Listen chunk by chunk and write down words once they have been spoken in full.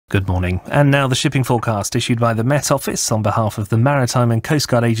Good morning. And now the shipping forecast issued by the Met Office on behalf of the Maritime and Coast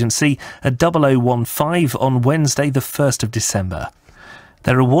Guard Agency at 0015 on Wednesday the 1st of December.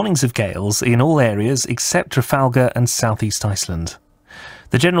 There are warnings of gales in all areas except Trafalgar and southeast Iceland.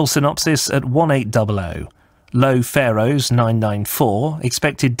 The general synopsis at 1800. Low Faroes 994,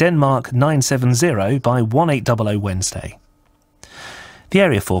 expected Denmark 970 by 1800 Wednesday. The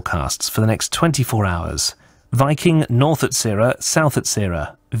area forecasts for the next 24 hours. Viking north at Sira, south at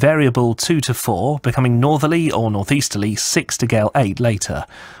Sira. Variable 2 to 4, becoming northerly or northeasterly 6 to gale 8 later.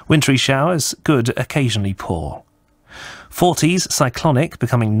 Wintry showers, good, occasionally poor. Forties cyclonic,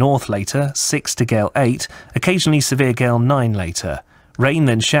 becoming north later 6 to gale 8, occasionally severe gale 9 later. Rain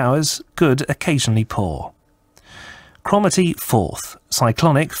then showers, good, occasionally poor. Cromarty fourth,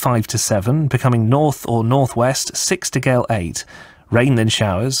 cyclonic 5 to 7, becoming north or northwest 6 to gale 8. Rain then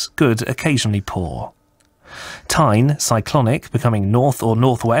showers, good, occasionally poor. Tyne, cyclonic, becoming north or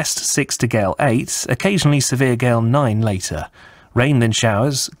northwest 6 to gale 8, occasionally severe gale 9 later. Rain then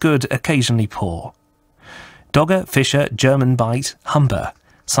showers, good, occasionally poor. Dogger, Fisher, German Bight, Humber,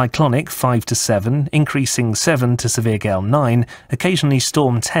 cyclonic 5 to 7, increasing 7 to severe gale 9, occasionally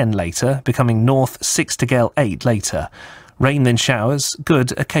storm 10 later, becoming north 6 to gale 8 later. Rain then showers,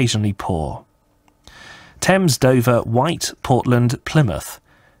 good, occasionally poor. Thames, Dover, White, Portland, Plymouth.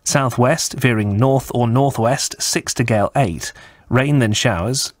 Southwest, veering north or northwest 6 to gale 8. Rain then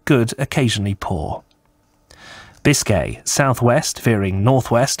showers, good, occasionally poor. Biscay, southwest, veering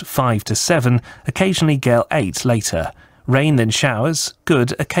northwest 5 to 7, occasionally gale 8 later. Rain then showers,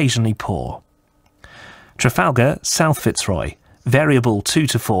 good, occasionally poor. Trafalgar, South Fitzroy, variable 2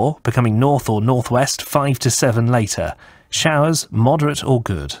 to 4, becoming north or northwest 5 to 7 later. Showers, moderate or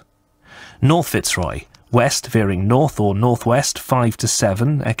good. North Fitzroy, west veering north or northwest 5 to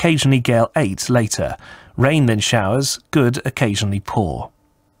 7, occasionally gale 8 later. Rain then showers, good, occasionally poor.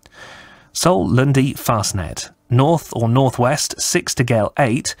 Seoul, Lundy, Fastnet, north or northwest 6 to gale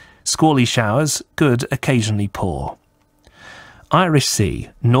 8, squally showers, good, occasionally poor. Irish Sea,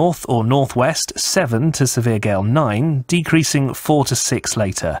 north or northwest 7 to severe gale 9, decreasing 4 to 6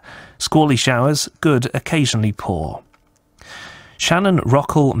 later. Squally showers, good, occasionally poor. Shannon,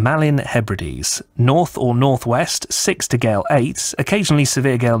 Rockall, Malin, Hebrides, north or northwest 6 to gale 8, occasionally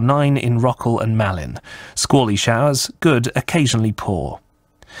severe gale 9 in Rockall and Malin. Squally showers, good, occasionally poor.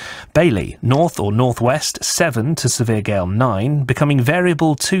 Bailey, north or northwest 7 to severe gale 9, becoming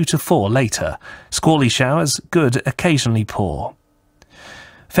variable 2 to 4 later. Squally showers, good, occasionally poor.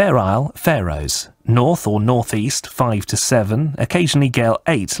 Fair Isle, Faroes, north or northeast 5 to 7, occasionally gale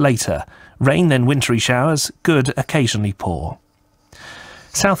 8 later. Rain then wintry showers, good, occasionally poor.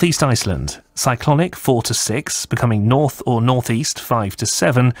 Southeast Iceland, cyclonic 4 to 6, becoming north or northeast 5 to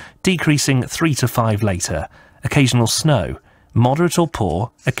 7, decreasing 3 to 5 later. Occasional snow, moderate or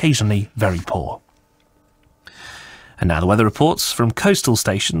poor, occasionally very poor. And now the weather reports from coastal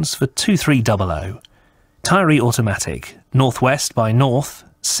stations for 2300. Tyree automatic, northwest by north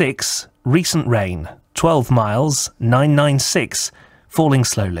 6, recent rain 12 miles 996, falling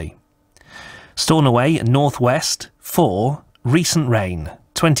slowly. Stornoway northwest 4, recent rain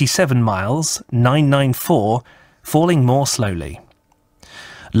 27 miles 994, falling more slowly.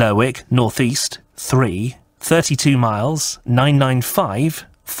 Lerwick northeast 3, 32 miles 995,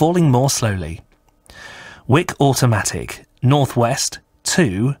 falling more slowly. Wick automatic northwest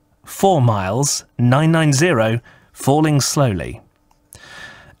 2, 4 miles 990, falling slowly.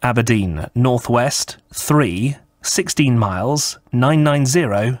 Aberdeen northwest 3, 16 miles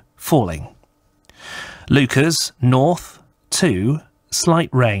 990, falling. Lucas north 2, slight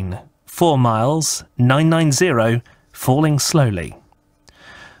rain 4 miles 990, falling slowly.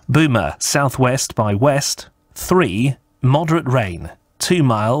 Boomer southwest by west 3, moderate rain 2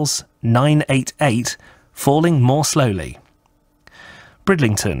 miles 988, falling more slowly.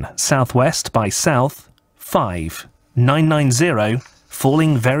 Bridlington southwest by south 5, 990,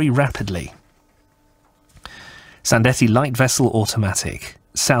 falling very rapidly. Sandetti light vessel automatic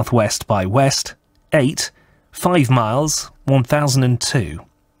southwest by west 8, 5 miles 1002.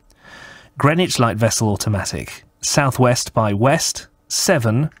 Greenwich light vessel automatic southwest by west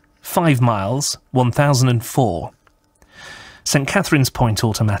 7, 5 miles 1004. St Catherine's Point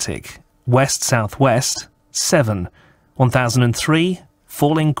automatic west-southwest 7, 1003,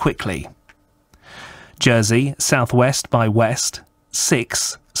 falling quickly. Jersey southwest by west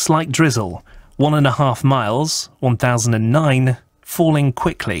 6, slight drizzle 1.5 miles 1009, falling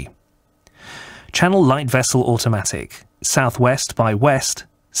quickly. Channel light vessel automatic southwest by west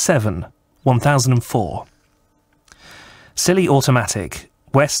 7, 1004. Scilly automatic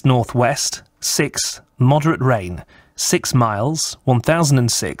west-northwest 6, moderate rain 6 miles,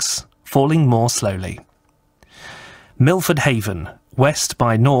 1006, falling more slowly. Milford Haven, west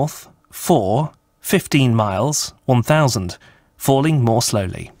by north, 4, 15 miles, 1000, falling more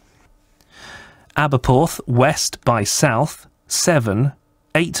slowly. Aberporth, west by south, 7,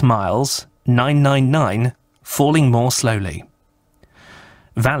 8 miles, 999, falling more slowly.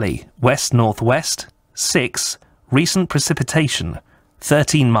 Valley, west-northwest, 6, recent precipitation,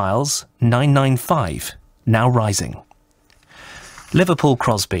 13 miles, 995, now rising. Liverpool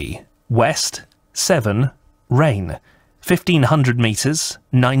Crosby, west, 7, rain, 1500 metres,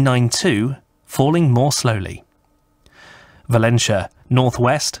 992, falling more slowly. Valencia,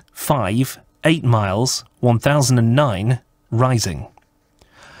 northwest, 5, 8 miles, 1009, rising.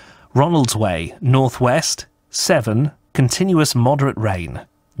 Ronaldsway, northwest, 7, continuous moderate rain,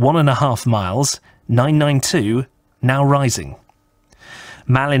 1.5 miles, 992, now rising.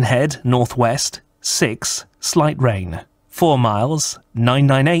 Malinhead, northwest, 6, slight rain, 4 miles,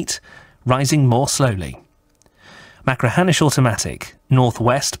 998, rising more slowly. Machrihanish Automatic,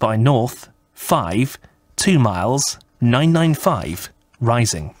 northwest by north, 5, 2 miles, 995,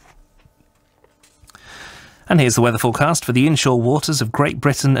 rising. And here's the weather forecast for the inshore waters of Great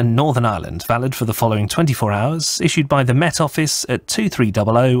Britain and Northern Ireland, valid for the following 24 hours, issued by the Met Office at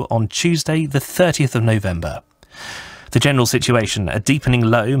 2300 on Tuesday, the 30th of November. The general situation: a deepening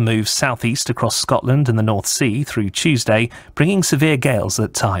low moves southeast across Scotland and the North Sea through Tuesday, bringing severe gales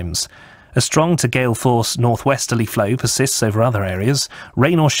at times. A strong to gale force northwesterly flow persists over other areas.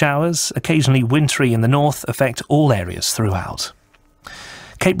 Rain or showers, occasionally wintry in the north, affect all areas throughout.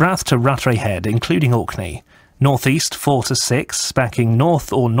 Cape Wrath to Rattray Head, including Orkney. Northeast 4 to 6, backing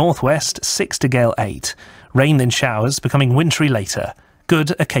north or northwest 6 to gale 8. Rain then showers, becoming wintry later.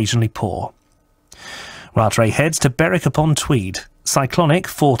 Good, occasionally poor. Rattray Heads to Berwick upon Tweed. Cyclonic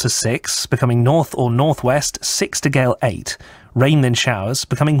 4 to 6, becoming north or northwest 6 to gale 8. Rain then showers,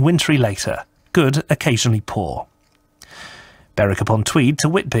 becoming wintry later. Good, occasionally poor. Berwick upon Tweed to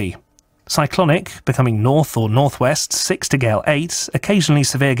Whitby. Cyclonic, becoming north or northwest 6 to gale 8, occasionally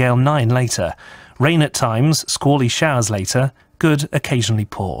severe gale 9 later. Rain at times, squally showers later. Good, occasionally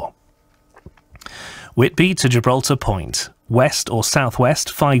poor. Whitby to Gibraltar Point. West or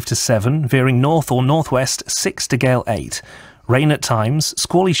southwest 5 to 7, veering north or northwest 6 to gale 8. Rain at times,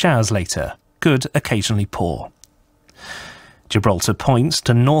 squally showers later. Good, occasionally poor. Gibraltar Point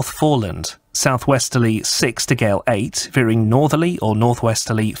to North Foreland. Southwesterly 6 to gale 8, veering northerly or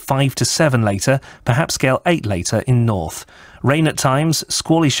northwesterly 5 to 7 later, perhaps gale 8 later in north. Rain at times,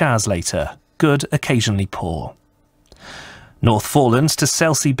 squally showers later. Good, occasionally poor. North Forelands to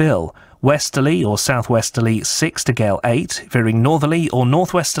Selsey Bill. Westerly or southwesterly 6 to gale 8, veering northerly or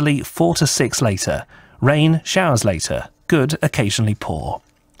northwesterly 4 to 6 later. Rain, showers later. Good, occasionally poor.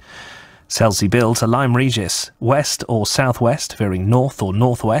 Selsey Bill to Lyme Regis. West or southwest, veering north or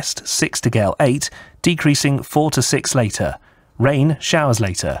northwest 6 to gale 8, decreasing 4 to 6 later. Rain, showers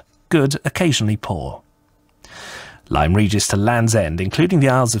later. Good, occasionally poor. Lyme Regis to Land's End, including the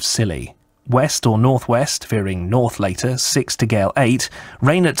Isles of Scilly. West or northwest, veering north later 6 to gale 8.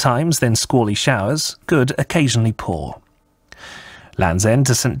 Rain at times, then squally showers. Good, occasionally poor. Land's End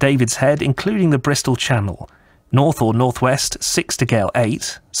to St David's Head, including the Bristol Channel. North or northwest 6 to gale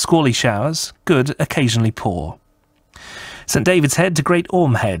 8. Squally showers. Good, occasionally poor. St David's Head to Great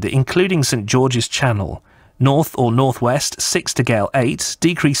Orme Head, including St George's Channel. North or northwest 6 to gale 8,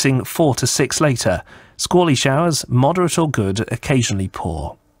 decreasing 4 to 6 later. Squally showers, moderate or good, occasionally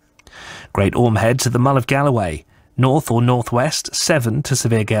poor. Great Orme Head to the Mull of Galloway. North or northwest 7 to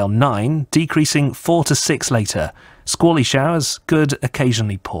severe gale 9, decreasing 4 to 6 later. Squally showers, good,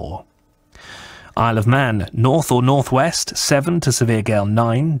 occasionally poor. Isle of Man, north or northwest 7 to severe gale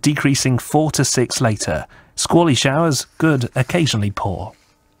 9, decreasing 4 to 6 later. Squally showers, good, occasionally poor.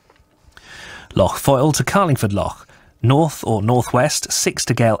 Loch Foyle to Carlingford Loch. North or northwest 6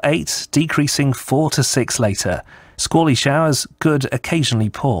 to gale 8, decreasing 4 to 6 later. Squally showers, good, occasionally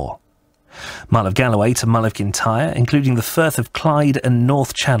poor. Mull of Galloway to Mull of Kintyre, including the Firth of Clyde and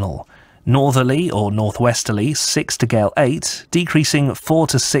North Channel. Northerly or northwesterly 6 to gale 8, decreasing 4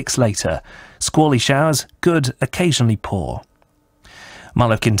 to 6 later. Squally showers, good, occasionally poor.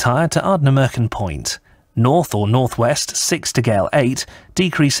 Mull of Kintyre to Ardnamurchan Point. North or northwest 6 to gale 8,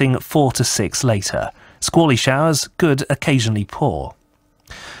 decreasing 4 to 6 later. Squally showers, good, occasionally poor.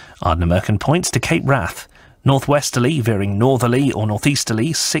 Ardnamurchan Point to Cape Wrath. Northwesterly, veering northerly or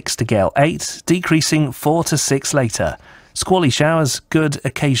northeasterly 6 to gale 8, decreasing 4 to 6 later. Squally showers, good,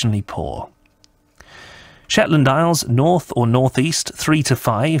 occasionally poor. Shetland Isles, north or northeast 3 to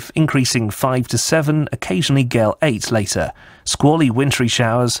 5, increasing 5 to 7, occasionally gale 8 later. Squally wintry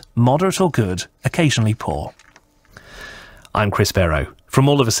showers, moderate or good, occasionally poor. I'm Chris Barrow. From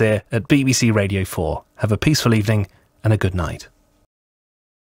all of us here at BBC Radio 4, have a peaceful evening and a good night.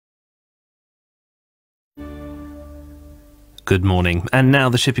 Good morning, and now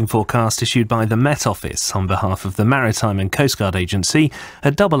the shipping forecast issued by the Met Office on behalf of the Maritime and Coastguard Agency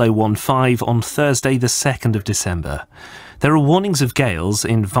at 0015 on Thursday the 2nd of December. There are warnings of gales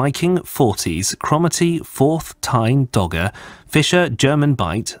in Viking, Forties, Cromarty, Forth, Tyne, Dogger, Fisher, German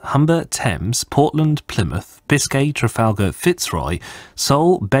Bight, Humber, Thames, Portland, Plymouth, Biscay, Trafalgar, Fitzroy,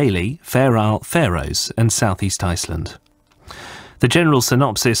 Seoul, Bailey, Fair Isle, Faroes and South East Iceland. The general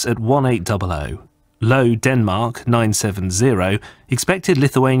synopsis at 1800. Low Denmark 970, expected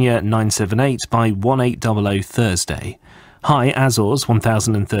Lithuania 978 by 1800 Thursday. High Azores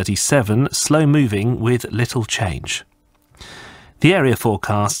 1037, slow moving with little change. The area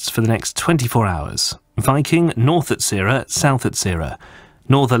forecasts for the next 24 hours. Viking north at Sira, south at Sira.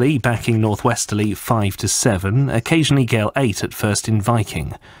 Northerly backing northwesterly 5 to 7, occasionally gale 8 at first in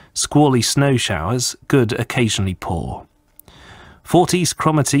Viking. Squally snow showers, good occasionally poor. Forties,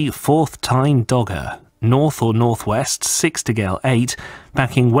 Cromarty, Forth, Tyne, Dogger. North or northwest 6 to gale 8,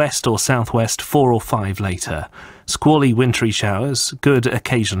 backing west or southwest 4 or 5 later. Squally wintry showers, good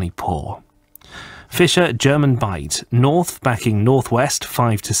occasionally poor. Fisher, German Bight, north backing northwest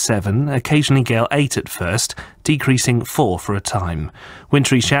 5 to 7, occasionally gale 8 at first, decreasing 4 for a time.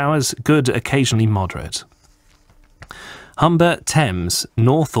 Wintry showers, good occasionally moderate. Humber, Thames,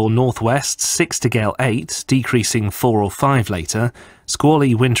 north or northwest 6 to gale 8, decreasing 4 or 5 later.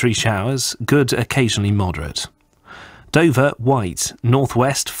 Squally wintry showers, good occasionally moderate. Dover, White,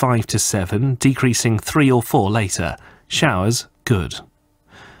 northwest 5 to 7, decreasing 3 or 4 later. Showers, good.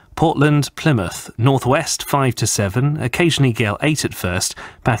 Portland, Plymouth, northwest 5 to 7, occasionally gale 8 at first,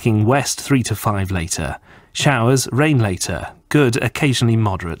 backing west 3 to 5 later. Showers, rain later, good occasionally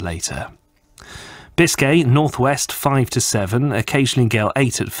moderate later. Biscay, northwest 5 to 7, occasionally gale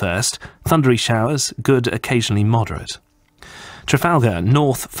 8 at first, thundery showers, good occasionally moderate. Trafalgar,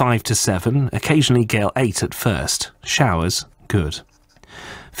 north 5 to 7, occasionally gale 8 at first, showers, good.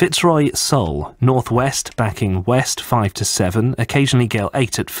 Fitzroy, Seoul, northwest backing west 5 to 7, occasionally gale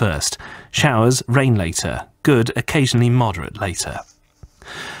 8 at first, showers, rain later, good occasionally moderate later.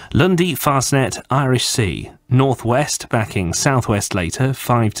 Lundy, Fastnet, Irish Sea, northwest backing southwest later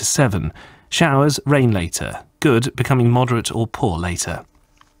 5 to 7, showers, rain later, good becoming moderate or poor later.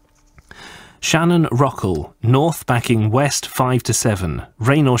 Shannon, Rockall, north backing west 5 to 7,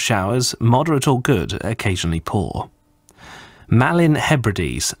 rain or showers, moderate or good, occasionally poor. Malin,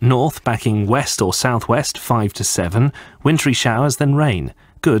 Hebrides, north backing west or southwest 5 to 7, wintry showers then rain,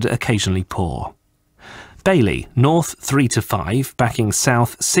 good occasionally poor. Bailey, north 3 to 5, backing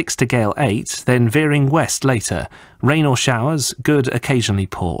south 6 to gale 8, then veering west later, rain or showers, good occasionally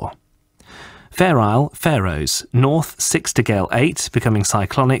poor. Fair Isle, Faroes, north 6 to gale 8, becoming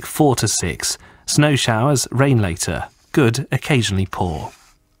cyclonic 4 to 6, snow showers, rain later, good occasionally poor.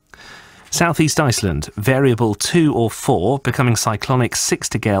 South East Iceland, variable 2 or 4, becoming cyclonic 6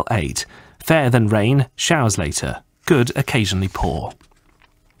 to gale 8, fair then rain, showers later, good occasionally poor.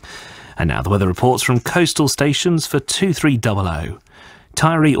 And now the weather reports from coastal stations for 2300.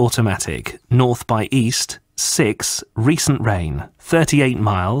 Tyree Automatic, north by east 6, recent rain, 38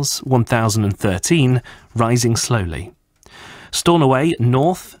 miles, 1013, rising slowly. Stornoway,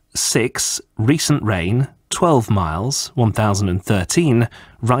 north 6, recent rain, 12 miles, 1013,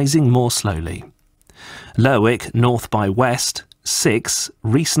 rising more slowly. Lerwick, north by west 6,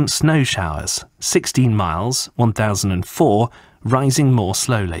 recent snow showers, 16 miles, 1004, rising more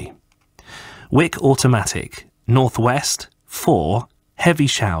slowly. Wick Automatic, northwest 4, heavy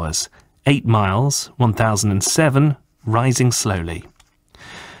showers, 8 miles, 1007, rising slowly.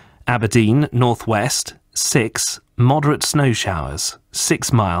 Aberdeen, northwest 6, moderate snow showers,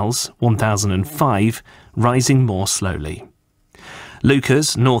 6 miles, 1005, rising more slowly.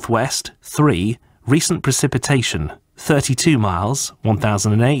 Lucas, northwest 3, recent precipitation, 32 miles,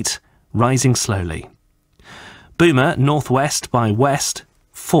 1008, rising slowly. Boomer, northwest by west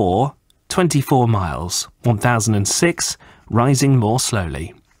 4, 24 miles, 1006, rising more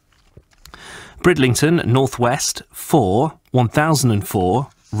slowly. Bridlington, northwest 4, 1004,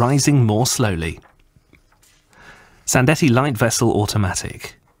 rising more slowly. Sandetti light vessel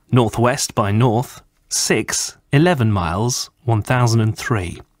automatic, northwest by north 6, 11 miles,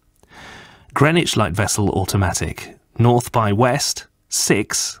 1003. Greenwich light vessel automatic, north by west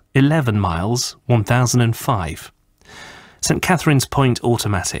 6, 11 miles, 1005. St Catherine's Point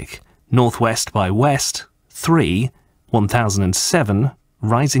automatic, northwest by west 3, 1007,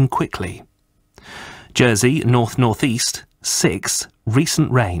 rising quickly. Jersey, north-northeast 6, recent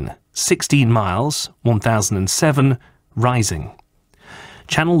rain, 16 miles, 1007, rising.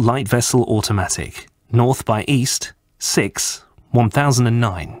 Channel light vessel automatic, north by east, 6,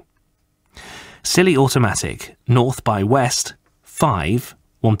 1009. Scilly automatic, north by west, 5,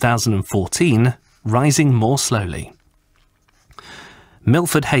 1014, rising more slowly.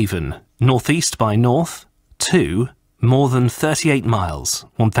 Milford Haven, northeast by north, 2, more than 38 miles,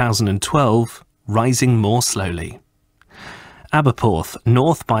 1012, rising more slowly. Aberporth,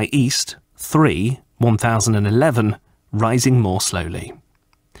 north by east, 3, 1011, rising more slowly.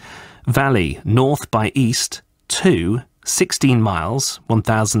 Valley, north by east, 2, 16 miles,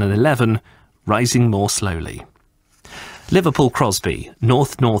 1011, rising more slowly. Liverpool Crosby,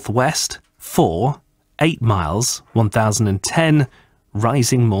 north-northwest, 4, 8 miles, 1010,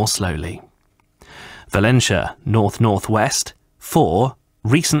 rising more slowly. Valentia, north-northwest, 4,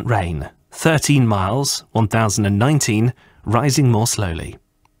 recent rain, 13 miles, 1019, rising more slowly.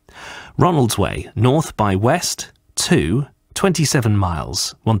 Ronaldsway, north by west, 2, 27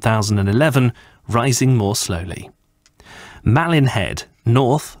 miles, 1011, rising more slowly. Malin Head,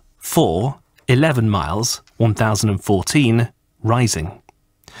 north, 4, 11 miles, 1014, rising.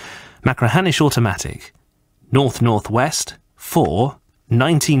 Machrihanish automatic, north-northwest, 4,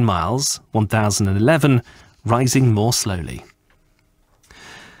 19 miles, 1011, rising more slowly.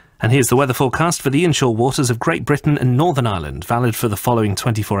 And here's the weather forecast for the inshore waters of Great Britain and Northern Ireland, valid for the following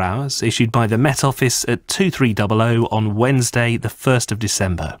 24 hours, issued by the Met Office at 2300 on Wednesday, the 1st of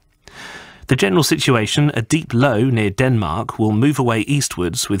December. The general situation, a deep low near Denmark, will move away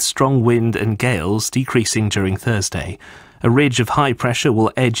eastwards with strong wind and gales decreasing during Thursday. A ridge of high pressure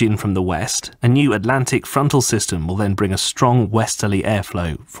will edge in from the west. A new Atlantic frontal system will then bring a strong westerly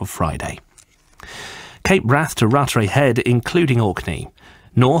airflow for Friday. Cape Wrath to Rattray Head, including Orkney.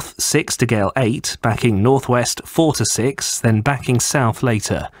 North 6 to gale 8, backing northwest 4 to 6, then backing south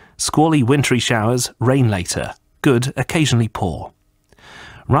later. Squally wintry showers, rain later. Good, occasionally poor.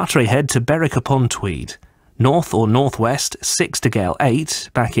 Rattray Head to Berwick-upon-Tweed. North or northwest 6 to gale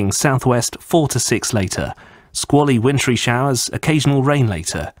 8, backing southwest 4 to 6 later. Squally wintry showers, occasional rain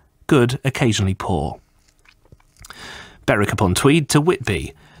later. Good, occasionally poor. Berwick-upon-Tweed to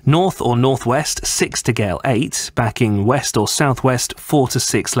Whitby. North or northwest 6 to gale 8, backing west or southwest 4 to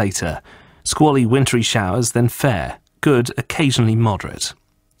 6 later. Squally wintry showers, then fair. Good, occasionally moderate.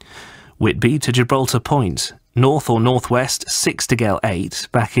 Whitby to Gibraltar Point. North or northwest 6 to gale 8,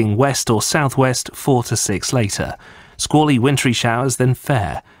 backing west or southwest 4 to 6 later. Squally wintry showers, then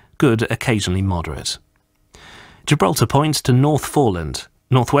fair. Good, occasionally moderate. Gibraltar Point to North Foreland.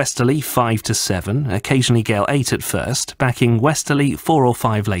 Northwesterly 5 to 7, occasionally gale 8 at first, backing westerly 4 or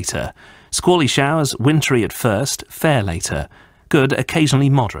 5 later. Squally showers, wintry at first, fair later. Good, occasionally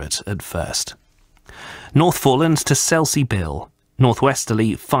moderate at first. North Foreland to Selsey Bill.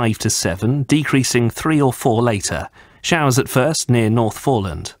 Northwesterly 5 to 7, decreasing 3 or 4 later. Showers at first near North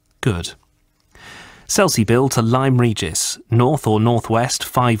Foreland. Good. Selsey Bill to Lyme Regis. North or northwest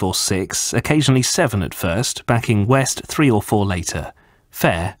 5 or 6, occasionally 7 at first, backing west 3 or 4 later.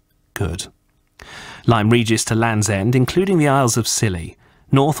 Fair. Good. Lyme Regis to Land's End, including the Isles of Scilly.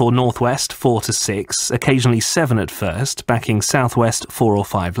 North or northwest 4 to 6, occasionally 7 at first, backing southwest 4 or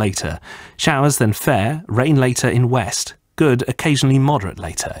 5 later. Showers then fair, rain later in west. Good, occasionally moderate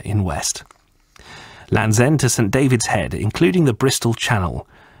later in west. Land's End to St David's Head, including the Bristol Channel.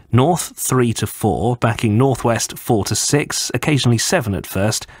 North 3 to 4, backing northwest 4 to 6, occasionally 7 at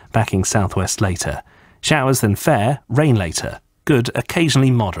first, backing southwest later. Showers then fair, rain later. Good,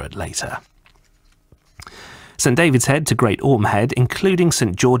 occasionally moderate later. St David's Head to Great Orme Head, including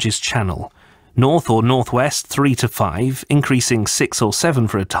St George's Channel. North or northwest 3 to 5, increasing 6 or 7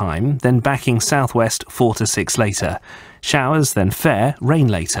 for a time, then backing southwest 4 to 6 later. Showers, then fair, rain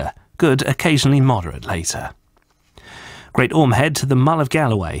later. Good, occasionally moderate later. Great Orme Head to the Mull of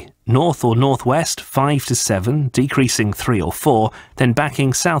Galloway. North or northwest 5 to 7, decreasing 3 or 4, then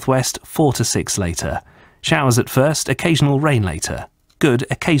backing southwest 4 to 6 later. Showers at first, occasional rain later. Good,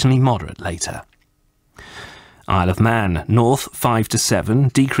 occasionally moderate later. Isle of Man, north 5 to 7,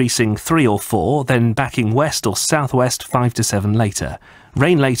 decreasing 3 or 4, then backing west or southwest 5 to 7 later.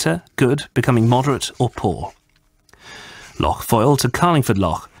 Rain later, good, becoming moderate or poor. Loch Foyle to Carlingford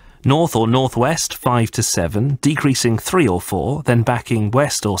Loch. North or northwest 5 to 7, decreasing 3 or 4, then backing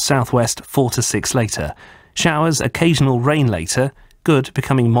west or southwest 4 to 6 later. Showers, occasional rain later, good,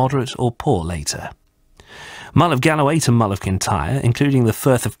 becoming moderate or poor later. Mull of Galloway to Mull of Kintyre, including the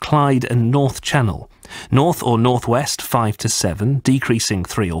Firth of Clyde and North Channel. North or northwest 5 to 7, decreasing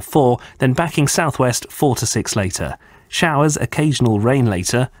 3 or 4, then backing southwest 4 to 6 later. Showers, occasional rain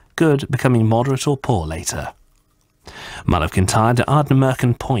later, good, becoming moderate or poor later. Mull of Kintyre to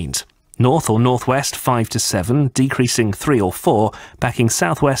Ardnamurchan Point. North or northwest 5 to 7, decreasing 3 or 4, backing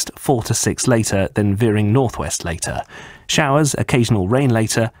southwest 4 to 6 later, then veering northwest later. Showers, occasional rain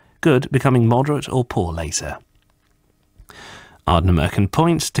later, good, becoming moderate or poor later. Ardnamurchan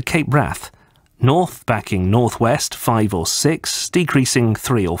Point to Cape Wrath. North, backing northwest 5 or 6, decreasing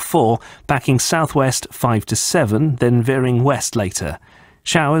 3 or 4, backing southwest 5 to 7, then veering west later.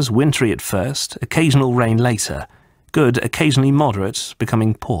 Showers, wintry at first, occasional rain later. Good, occasionally moderate,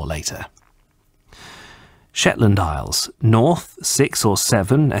 becoming poor later. Shetland Isles. North 6 or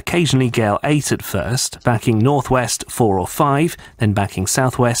 7, occasionally gale 8 at first, backing northwest 4 or 5, then backing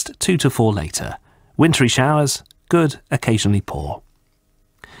southwest 2 to 4 later. Wintry showers, good, occasionally poor.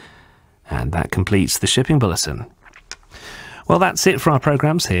 And that completes the shipping bulletin. Well, that's it for our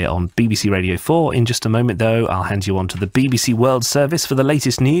programmes here on BBC Radio 4. In just a moment, though, I'll hand you on to the BBC World Service for the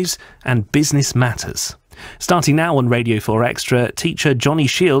latest news and business matters. Starting now on Radio 4 Extra, teacher Johnny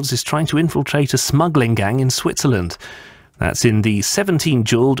Shields is trying to infiltrate a smuggling gang in Switzerland. That's in the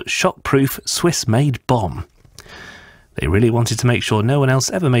 17-jewelled, shock-proof, Swiss-made bomb. They really wanted to make sure no one else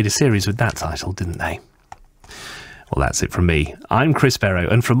ever made a series with that title, didn't they? Well, that's it from me. I'm Chris Barrow,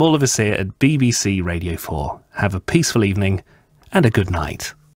 and from all of us here at BBC Radio 4, have a peaceful evening and a good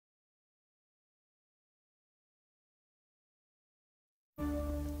night.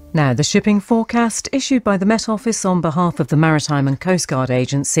 Now, the shipping forecast issued by the Met Office on behalf of the Maritime and Coast Guard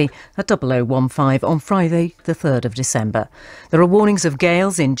Agency at 0015 on Friday, the 3rd of December. There are warnings of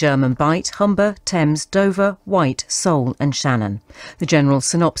gales in German Bight, Humber, Thames, Dover, Wight, Seoul and Shannon. The general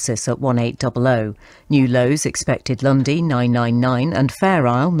synopsis at 1800. New lows expected Lundy 999 and Fair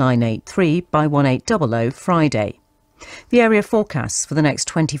Isle 983 by 1800 Friday. The area forecasts for the next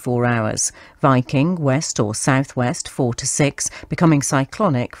 24 hours. Viking, west or southwest 4 to 6, becoming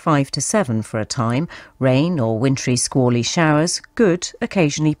cyclonic 5 to 7 for a time. Rain or wintry squally showers, good,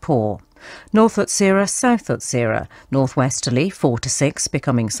 occasionally poor. North Utsira, South Utsira, northwesterly 4 to 6,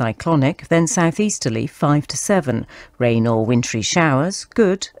 becoming cyclonic, then southeasterly 5 to 7. Rain or wintry showers,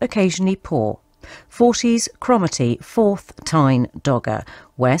 good, occasionally poor. 40s Cromarty, 4th Tyne Dogger,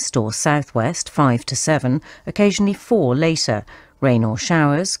 west or southwest 5 to 7, occasionally 4 later. Rain or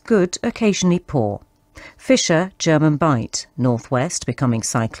showers, good, occasionally poor. Fisher, German Bight, northwest becoming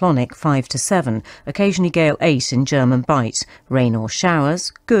cyclonic 5 to 7, occasionally gale 8 in German Bight. Rain or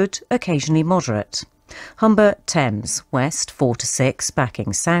showers, good, occasionally moderate. Humber, Thames, west 4 to 6,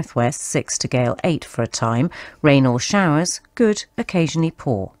 backing southwest 6 to gale 8 for a time. Rain or showers, good, occasionally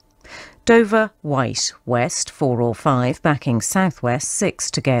poor. Dover, Wight, west 4 or 5, backing southwest 6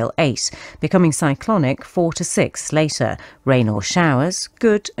 to gale 8, becoming cyclonic 4 to 6 later. Rain or showers,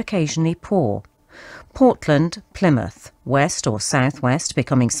 good, occasionally poor. Portland, Plymouth, west or southwest,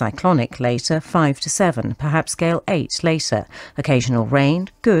 becoming cyclonic later 5 to 7, perhaps gale 8 later. Occasional rain,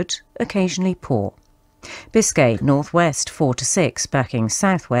 good, occasionally poor. Biscay, northwest 4 to 6, backing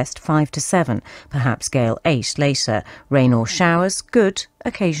southwest 5 to 7, perhaps gale 8 later. Rain or showers, good,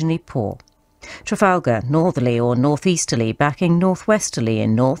 occasionally poor. Trafalgar, northerly or northeasterly, backing northwesterly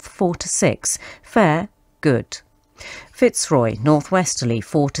in north 4 to 6, fair, good. Fitzroy, northwesterly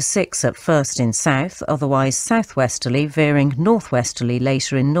 4 to 6 at first in south, otherwise southwesterly, veering northwesterly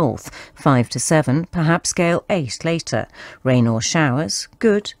later in north 5 to 7, perhaps gale 8 later. Rain or showers,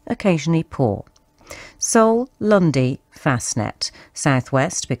 good, occasionally poor. Seoul, Lundy, Fastnet,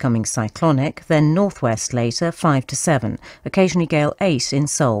 southwest becoming cyclonic, then northwest later 5 to 7, occasionally gale 8 in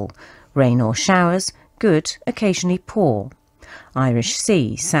Seoul. Rain or showers, good, occasionally poor. Irish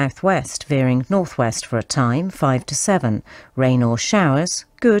Sea, southwest veering northwest for a time 5 to 7, rain or showers,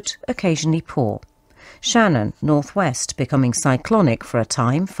 good, occasionally poor. Shannon, northwest becoming cyclonic for a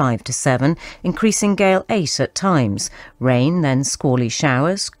time 5 to 7, increasing gale 8 at times. Rain, then squally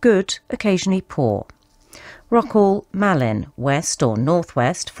showers, good, occasionally poor. Rockall, Malin, west or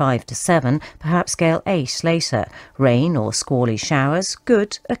northwest 5 to 7, perhaps gale 8 later. Rain or squally showers,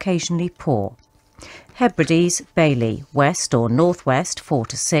 good, occasionally poor. Hebrides, Bailey, west or northwest 4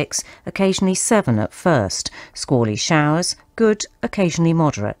 to 6, occasionally 7 at first. Squally showers, good, occasionally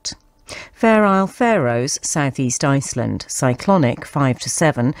moderate. Fair Isle, Faroes, southeast Iceland, cyclonic 5 to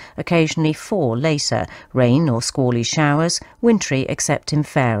 7, occasionally 4 later. Rain or squally showers, wintry except in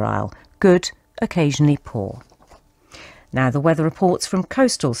Fair Isle, good, occasionally poor. Now the weather reports from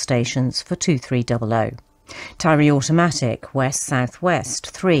coastal stations for 2300. Tyree Automatic, west-southwest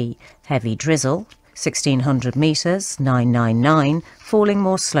 3, heavy drizzle, 1600 metres, 999, falling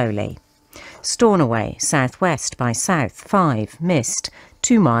more slowly. Stornoway, southwest by south 5, mist,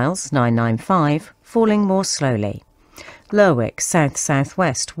 2 miles, 995, falling more slowly. Lerwick,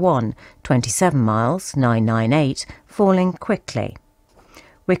 south-southwest 1, 27 miles, 998, falling quickly.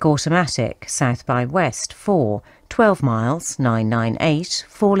 Wick Automatic, south by west 4, 12 miles 998,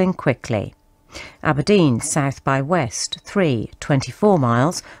 falling quickly. Aberdeen, south by west 3, 24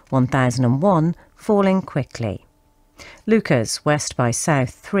 miles 1001, falling quickly. Lucas, west by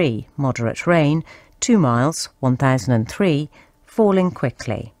south 3, moderate rain 2 miles 1003, falling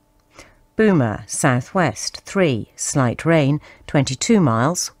quickly. Boomer, southwest 3, slight rain 22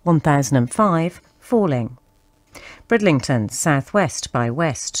 miles 1005, falling. Bridlington, southwest by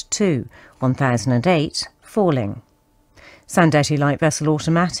west 2, 1008, falling. Sandetti Light Vessel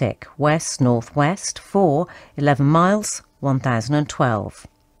Automatic, west-northwest 4, 11 miles 1012.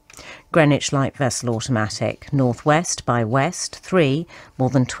 Greenwich Light Vessel Automatic, northwest by west 3, more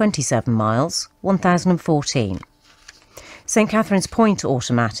than 27 miles 1014. St Catherine's Point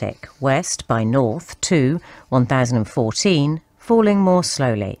Automatic, west by north 2, 1014, falling more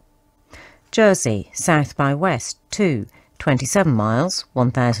slowly. Jersey, south by west 2, 27 miles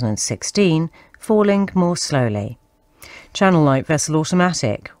 1016, falling more slowly. Channel Light Vessel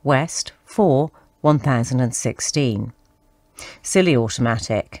Automatic, west 4, 1016. Scilly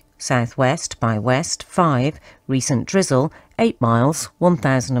Automatic, southwest by west 5, recent drizzle 8 miles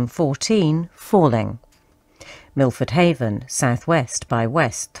 1014, falling. Milford Haven, southwest by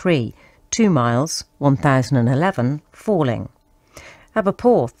west 3, 2 miles 1011, falling.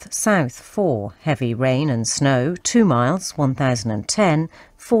 Aberporth, south 4, heavy rain and snow 2 miles 1010,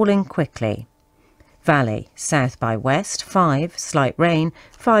 falling quickly. Valley, south by west 5, slight rain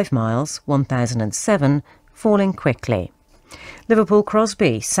 5 miles 1007, falling quickly. Liverpool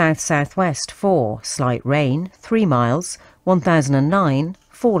Crosby, south-southwest 4, slight rain 3 miles 1009,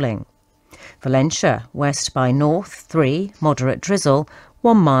 falling. Valencia, west by north 3, moderate drizzle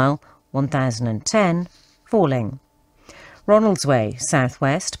 1 mile 1010, falling. Ronaldsway,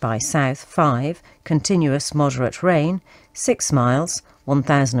 southwest by south 5, continuous moderate rain 6 miles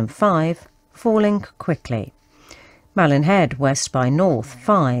 1005, falling quickly. Malin Head, west by north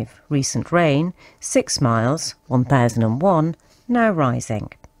 5, recent rain 6 miles 1001, now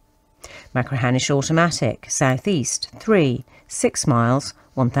rising. Machrihanish Automatic, southeast 3, 6 miles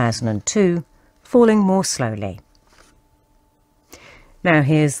 1002, falling more slowly. Now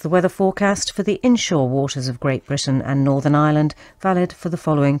here's the weather forecast for the inshore waters of Great Britain and Northern Ireland, valid for the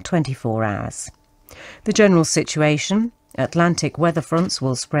following 24 hours. The general situation: Atlantic weather fronts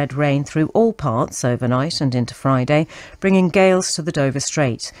will spread rain through all parts overnight and into Friday, bringing gales to the Dover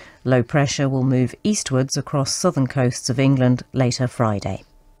Strait. Low pressure will move eastwards across southern coasts of England later Friday.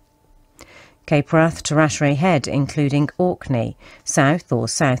 Cape Wrath to Rattray Head, including Orkney, south or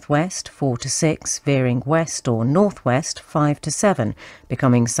southwest 4 to 6, veering west or northwest 5 to 7,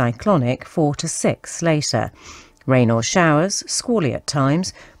 becoming cyclonic 4 to 6 later. Rain or showers, squally at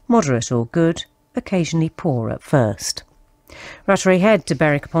times, moderate or good, occasionally poor at first. Rattray Head to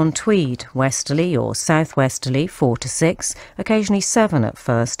Berwick upon Tweed, westerly or southwesterly 4 to 6, occasionally 7 at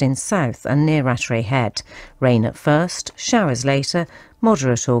first in south and near Rattray Head. Rain at first, showers later,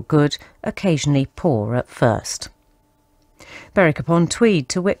 moderate or good, occasionally poor at first. Berwick upon Tweed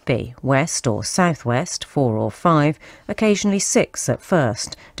to Whitby, west or southwest 4 or 5, occasionally 6 at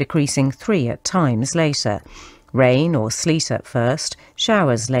first, decreasing 3 at times later. Rain or sleet at first,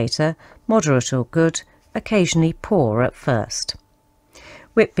 showers later, moderate or good, occasionally poor at first.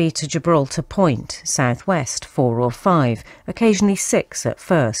 Whitby to Gibraltar Point, southwest 4 or 5, occasionally 6 at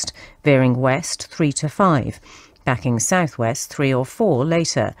first, veering west 3 to 5, backing southwest 3 or 4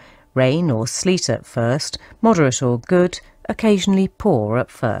 later. Rain or sleet at first, moderate or good, occasionally poor at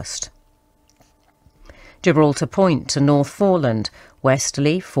first. Gibraltar Point to North Foreland,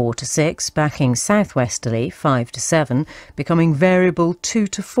 westerly 4 to 6, backing southwesterly 5 to 7, becoming variable 2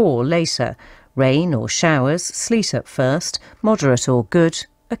 to 4 later. Rain or showers, sleet at first, moderate or good,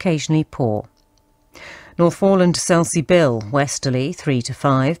 occasionally poor. Northforeland to Selsey Bill, westerly 3 to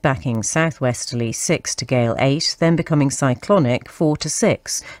 5, backing southwesterly 6 to gale 8, then becoming cyclonic 4 to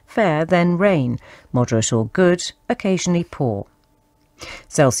 6, fair then rain, moderate or good, occasionally poor.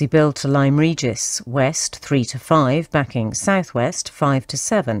 Selsey Bill to Lyme Regis, west 3 to 5, backing southwest 5 to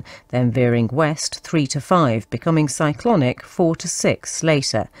 7, then veering west 3 to 5, becoming cyclonic 4 to 6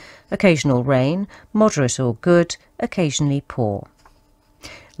 later. Occasional rain, moderate or good, occasionally poor.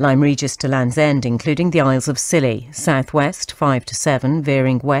 Lyme Regis to Land's End, including the Isles of Scilly, southwest 5 to 7,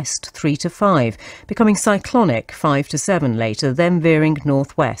 veering west 3 to 5, becoming cyclonic 5 to 7 later, then veering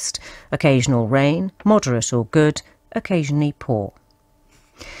northwest. Occasional rain, moderate or good, occasionally poor.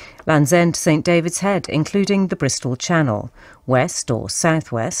 Land's End to St David's Head, including the Bristol Channel, west or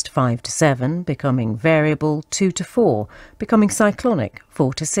southwest 5 to 7, becoming variable 2 to 4, becoming cyclonic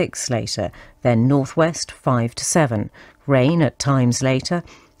 4 to 6 later, then northwest 5 to 7, rain at times later,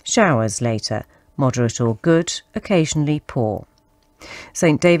 showers later, moderate or good, occasionally poor.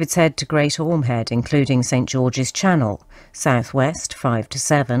 St David's Head to Great Ormhead, including St George's Channel, southwest 5 to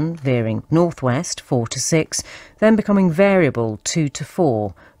 7, veering northwest 4 to 6, then becoming variable 2 to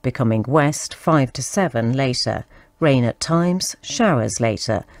 4, becoming west 5 to 7 later, rain at times, showers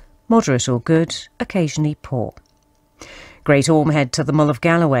later, moderate or good, occasionally poor. Great Ormhead to the Mull of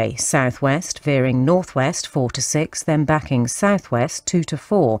Galloway, southwest, veering northwest 4 to 6, then backing southwest 2 to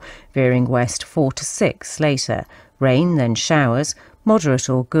 4, veering west 4 to 6 later, rain then showers, moderate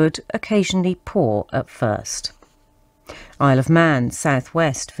or good, occasionally poor at first. Isle of Man,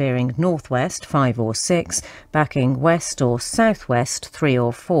 southwest, veering northwest 5 or 6, backing west or southwest 3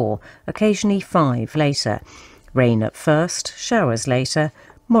 or 4, occasionally 5 later, rain at first, showers later,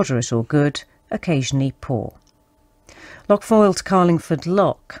 moderate or good, occasionally poor. Lochfoyle to Carlingford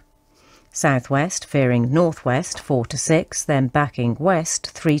Loch, southwest, veering northwest 4 to 6, then backing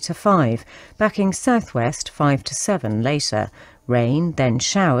west 3 to 5, backing southwest 5 to 7 later, rain, then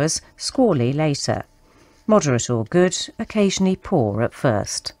showers, squally later, moderate or good, occasionally poor at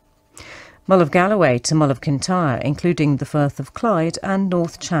first. Mull of Galloway to Mull of Kintyre, including the Firth of Clyde and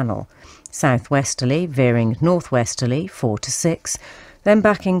North Channel, southwesterly, veering northwesterly 4 to 6, then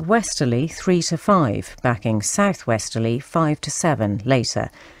backing westerly 3 to 5, backing southwesterly 5 to 7 later,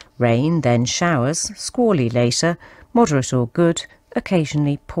 rain, then showers, squally later, moderate or good,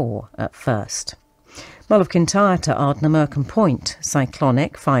 occasionally poor at first. Mull of Kintyre to Ardnamurchan Point,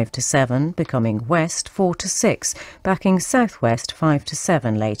 cyclonic 5 to 7, becoming west 4 to 6, backing southwest 5 to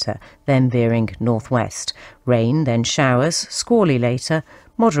 7 later, then veering northwest, rain, then showers, squally later,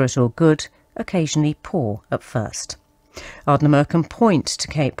 moderate or good, occasionally poor at first. Ardnamurchan Point to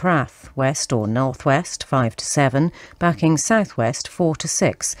Cape Wrath, west or northwest 5 to 7, backing southwest 4 to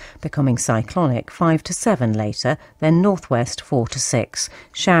 6, becoming cyclonic 5 to 7 later, then northwest 4 to 6,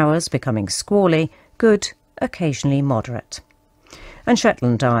 showers becoming squally, good, occasionally moderate. And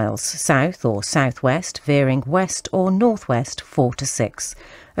Shetland Isles, south or southwest, veering west or northwest 4 to 6,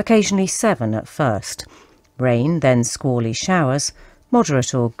 occasionally 7 at first, rain, then squally showers,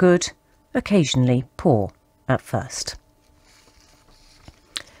 moderate or good, occasionally poor at first.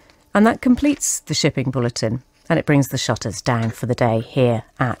 And that completes the shipping bulletin, and it brings the shutters down for the day here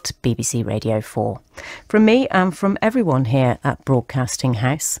at BBC Radio 4. From me and from everyone here at Broadcasting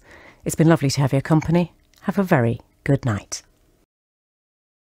House, it's been lovely to have your company. Have a very good night.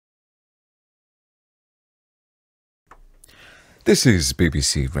 This is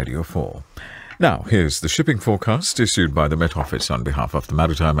BBC Radio 4. Now, here's the shipping forecast issued by the Met Office on behalf of the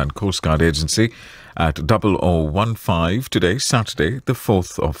Maritime and Coast Guard Agency at 0015 today, Saturday, the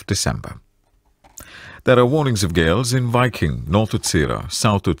 4th of December. There are warnings of gales in Viking, North Utsira,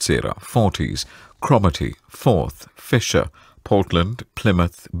 South Utsira, Forties, Cromarty, Forth, Fisher, Portland,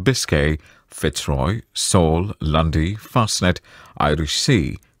 Plymouth, Biscay, Fitzroy, Seoul, Lundy, Fastnet, Irish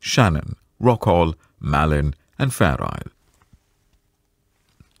Sea, Shannon, Rockall, Malin and Fair Isle.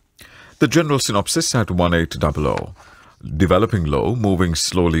 The general synopsis at 1800. Developing low, moving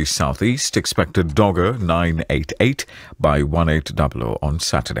slowly southeast, expected Dogger 988 by 1800 on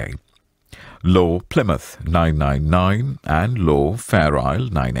Saturday. Low Plymouth 999 and low Fair Isle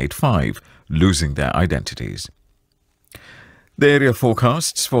 985, losing their identities. The area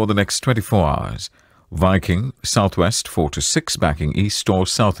forecasts for the next 24 hours. Viking, southwest 4 to 6, backing east or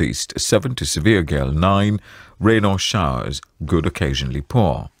southeast 7 to severe gale 9, rain or showers, good occasionally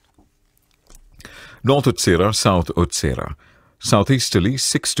poor. North Utsira, South Utsira. Southeasterly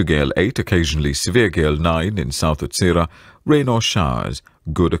 6 to gale 8, occasionally severe gale 9 in South Utsira, rain or showers,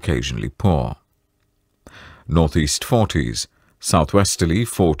 good occasionally poor. Northeast 40s. Southwesterly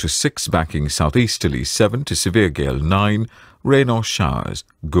 4 to 6, backing southeasterly 7 to severe gale 9, rain or showers,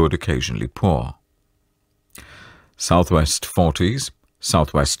 good occasionally poor. Southwest 40s.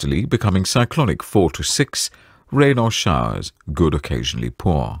 Southwesterly becoming cyclonic 4 to 6, rain or showers, good occasionally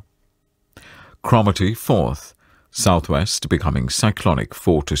poor. Cromarty 4th, southwest becoming cyclonic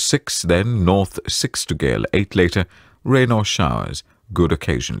 4 to 6, then north 6 to gale 8 later, rain or showers, good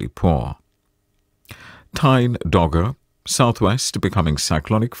occasionally poor. Tyne Dogger, southwest becoming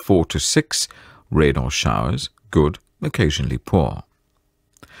cyclonic 4 to 6, rain or showers, good, occasionally poor.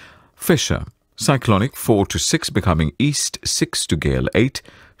 Fisher, cyclonic 4 to 6 becoming east 6 to gale 8,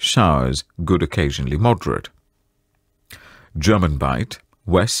 showers, good occasionally moderate. German Bight,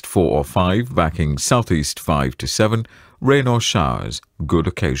 west 4 or 5, backing southeast 5 to 7, rain or showers, good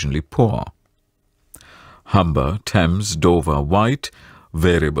occasionally poor. Humber, Thames, Dover, White,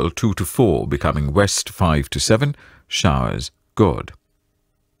 variable 2 to 4, becoming west 5 to 7, showers, good.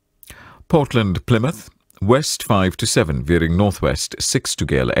 Portland, Plymouth, west 5 to 7, veering northwest 6 to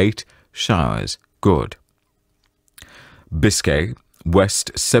gale 8, showers, good. Biscay,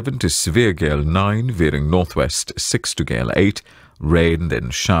 west 7 to severe gale 9, veering northwest 6 to gale 8, rain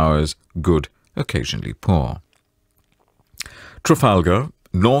then showers, good, occasionally poor. Trafalgar,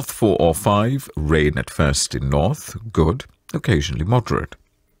 north 4 or 5, rain at first in north, good, occasionally moderate.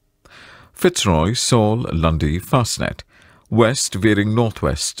 Fitzroy, Saul, Lundy, Fastnet, west veering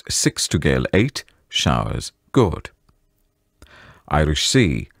northwest 6 to gale 8, showers, good. Irish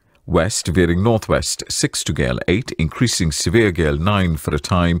Sea, west veering northwest 6 to gale 8, increasing severe gale 9 for a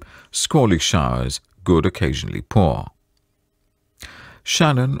time, squally showers, good, occasionally poor.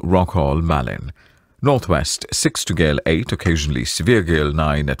 Shannon, Rockhall, Malin, northwest 6 to gale 8, occasionally severe gale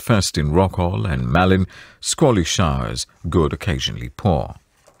 9 at first in Rockhall and Malin, squally showers, good, occasionally poor.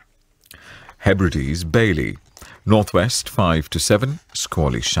 Hebrides, Bailey, northwest 5 to 7,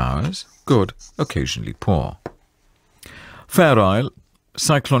 squally showers, good, occasionally poor. Fair Isle,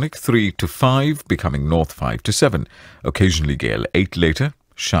 cyclonic 3 to 5, becoming north 5 to 7, occasionally gale 8 later,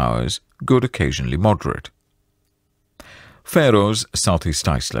 showers, good, occasionally moderate. Faroes, southeast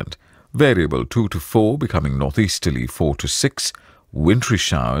Iceland, variable 2 to 4, becoming northeasterly 4 to 6, wintry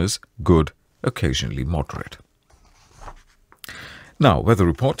showers, good, occasionally moderate. Now, weather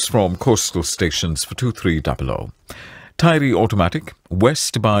reports from coastal stations for 2300. Tyrie automatic,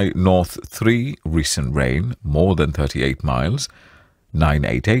 west by north 3, recent rain, more than 38 miles,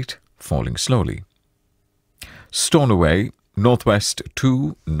 988, falling slowly. Stornoway, northwest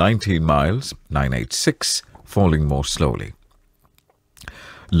 2, 19 miles, 986, falling more slowly.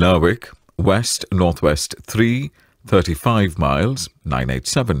 Lerwick, west northwest 3, 35 miles,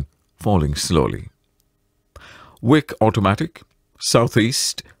 987, falling slowly. Wick automatic,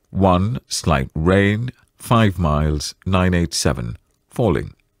 southeast 1, slight rain, 5 miles, 987,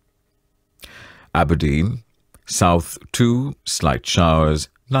 falling. Aberdeen, south 2, slight showers,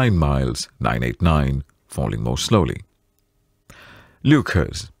 9 miles, 989, falling more slowly.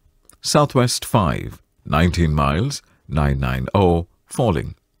 Lucas, southwest 5, 19 miles, 990,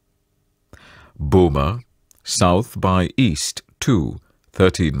 falling. Boomer, south by east 2,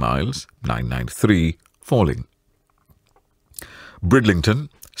 13 miles, 993, falling. Bridlington,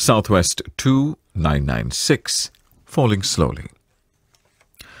 southwest 2, 996, falling slowly.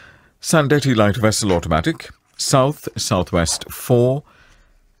 Sandetti light vessel automatic, south-southwest 4,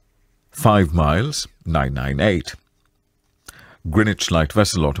 5 miles, 998. Greenwich light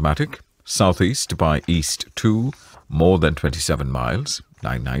vessel automatic, southeast by east 2, more than 27 miles,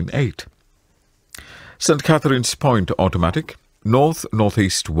 998. St. Catherine's Point automatic,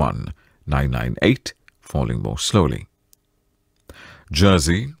 north-northeast 1, 998, falling more slowly.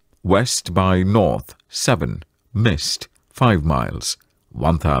 Jersey, west by north 7, mist 5 miles,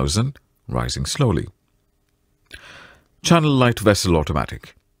 1000, rising slowly. Channel light vessel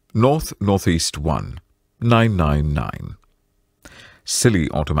automatic, north-northeast 1, 999. Scilly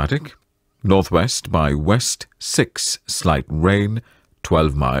automatic, northwest by west 6, slight rain,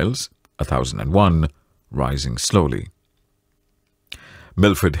 12 miles, 1001, rising slowly.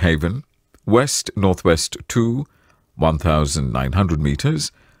 Milford Haven, west-northwest 2, 1,900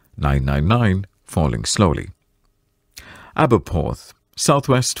 meters, 999, falling slowly. Aberporth,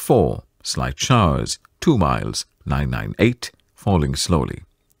 southwest 4, slight showers, 2 miles, 998, falling slowly.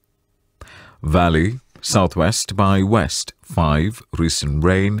 Valley, southwest by west 5, recent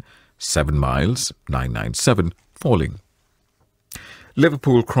rain, 7 miles, 997, falling.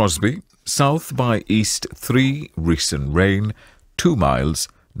 Liverpool Crosby, south by east 3, recent rain, 2 miles,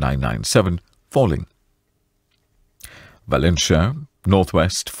 997, falling. Valencia,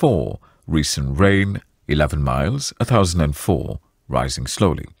 northwest 4, recent rain, 11 miles, 1004, rising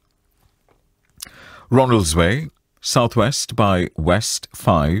slowly. Ronaldsway, southwest by west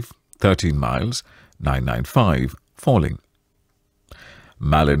 5, 13 miles, 995, falling.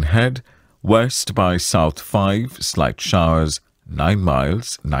 Malin Head, west by south 5, slight showers, 9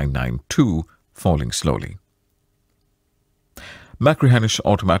 miles, 992, falling slowly. Machrihanish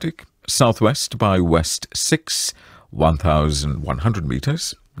automatic, southwest by west 6, 1,100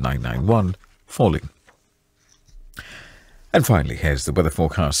 meters, 991, falling. And finally, here's the weather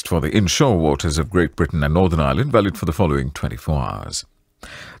forecast for the inshore waters of Great Britain and Northern Ireland, valid for the following 24 hours.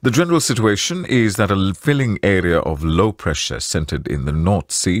 The general situation is that a filling area of low pressure centred in the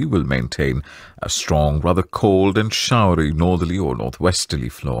North Sea will maintain a strong, rather cold and showery northerly or northwesterly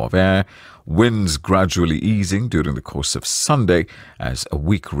flow of air, winds gradually easing during the course of Sunday as a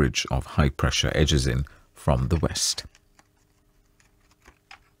weak ridge of high pressure edges in from the west.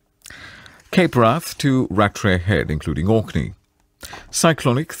 Cape Wrath to Rattray Head, including Orkney.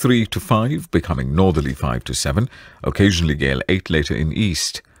 Cyclonic 3 to 5, becoming northerly 5 to 7, occasionally gale 8 later in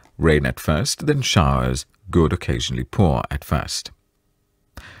east. Rain at first, then showers, good, occasionally poor at first.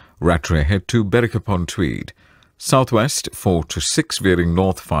 Rattray ahead to Berwick-upon-Tweed. Southwest 4 to 6, veering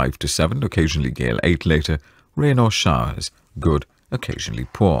north 5 to 7, occasionally gale 8 later, rain or showers, good, occasionally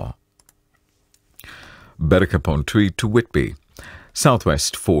poor. Berwick-upon-Tweed to Whitby.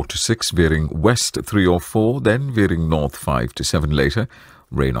 Southwest 4 to 6, veering west 3 or 4, then veering north 5 to 7 later,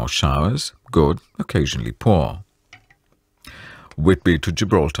 rain or showers, good, occasionally poor. Whitby to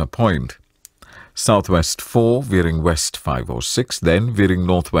Gibraltar Point. Southwest 4, veering west 5 or 6, then veering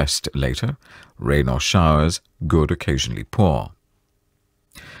northwest later, rain or showers, good, occasionally poor.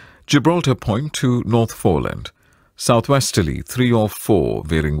 Gibraltar Point to North Foreland. Southwesterly 3 or 4,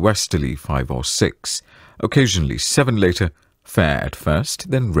 veering westerly 5 or 6, occasionally 7 later, fair at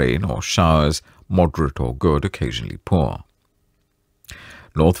first, then rain or showers, moderate or good, occasionally poor.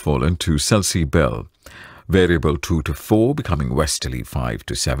 North Foreland to Selsey Bill. Variable 2 to 4, becoming westerly 5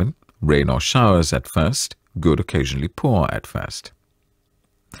 to 7, rain or showers at first, good, occasionally poor at first.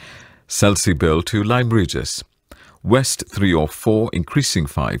 Selsey Bill to Lyme Regis. West 3 or 4, increasing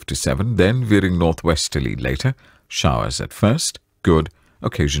 5 to 7, then veering northwesterly later, showers at first, good,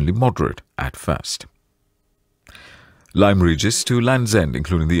 occasionally moderate at first. Lyme Regis to Land's End,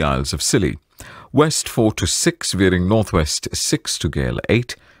 including the Isles of Scilly. West 4 to 6, veering northwest 6 to gale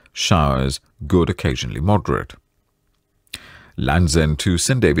 8, showers, good, occasionally moderate. Land's End to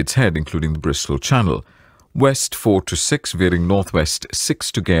St David's Head, including the Bristol Channel. West 4 to 6, veering northwest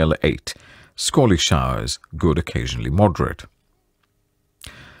 6 to gale 8, squally showers, good, occasionally moderate.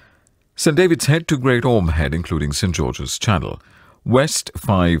 St David's Head to Great Orme Head, including St George's Channel. West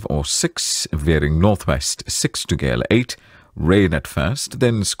 5 or 6, veering northwest 6 to gale 8, rain at first,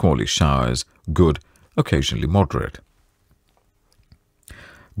 then squally showers, good, occasionally moderate.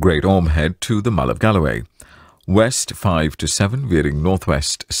 Great Orme Head to the Mull of Galloway. West 5 to 7, veering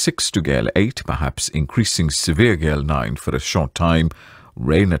northwest 6 to gale 8, perhaps increasing severe gale 9 for a short time,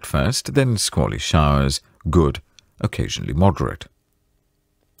 rain at first, then squally showers, good, occasionally moderate.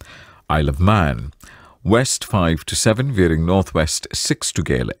 Isle of Man. West 5 to 7, veering northwest 6 to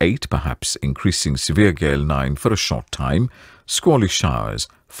gale 8, perhaps increasing severe gale 9 for a short time, squally showers,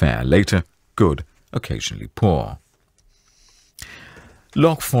 fair later, good, occasionally poor.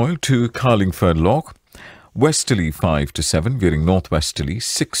 Loch Foyle to Carlingford Loch. Westerly 5 to 7, veering northwesterly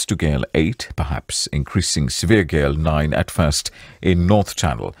 6 to gale 8, perhaps increasing severe gale 9 at first in North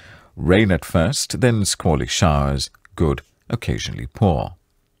Channel, rain at first, then squally showers, good, occasionally poor.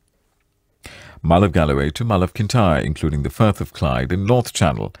 Mull of Galloway to Mull of Kintyre, including the Firth of Clyde in North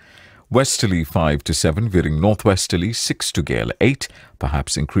Channel. Westerly 5 to 7, veering northwesterly 6 to gale 8,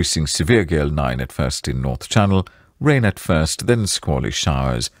 perhaps increasing severe gale 9 at first in North Channel, rain at first, then squally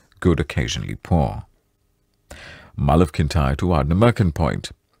showers, good, occasionally poor. Mull of Kintyre to Ardnamurchan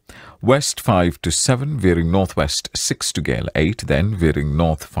Point. West 5 to 7, veering northwest 6 to gale 8, then veering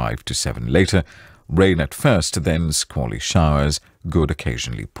north 5 to 7 later, rain at first, then squally showers, good,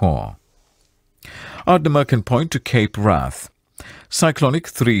 occasionally poor. Ardnamurchan Point to Cape Wrath. Cyclonic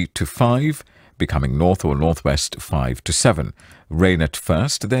 3 to 5, becoming north or northwest 5 to 7, rain at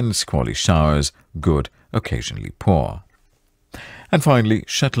first, then squally showers, good, occasionally poor. And finally,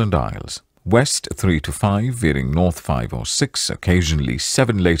 Shetland Isles. West 3 to 5, veering north 5 or 6, occasionally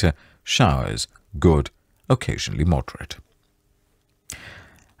 7 later, showers, good, occasionally moderate.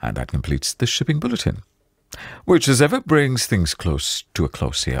 And that completes the shipping bulletin, which as ever brings things close to a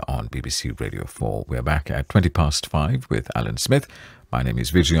close here on BBC Radio 4. We're back at 5:20 with Alan Smith. My name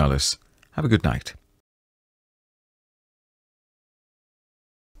is Vijay Alice. Have a good night.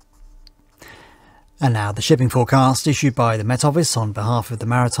 And now the shipping forecast issued by the Met Office on behalf of the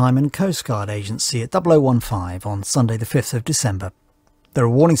Maritime and Coast Guard Agency at 0015 on Sunday the 5th of December. There are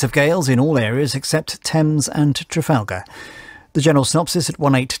warnings of gales in all areas except Thames and Trafalgar. The general synopsis at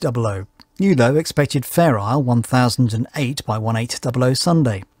 1800. New low expected Fair Isle 1008 by 1800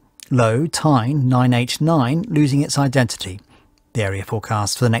 Sunday. Low Tyne 989 losing its identity. The area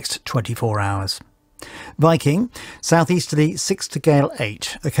forecast for the next 24 hours. Viking, southeasterly 6 to gale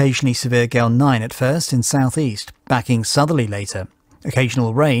 8, occasionally severe gale 9 at first in southeast, backing southerly later.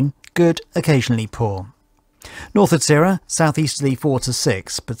 Occasional rain, good, occasionally poor. Northward Sierra, southeasterly 4 to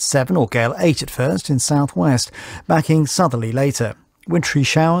 6, but 7 or gale 8 at first in southwest, backing southerly later. Wintry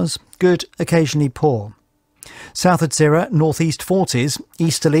showers, good, occasionally poor. Southward Sierra, northeast 40s,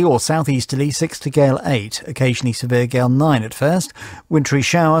 easterly or southeasterly 6 to gale 8, occasionally severe gale 9 at first, wintry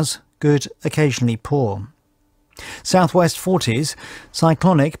showers, good, occasionally poor. Southwest 40s,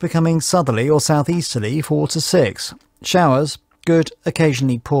 cyclonic becoming southerly or southeasterly 4 to 6, showers, good,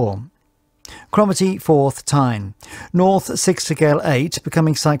 occasionally poor. Cromarty 4th Tyne. North 6 to gale 8,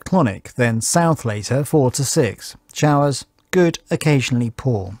 becoming cyclonic, then south later 4 to 6. Showers, good, occasionally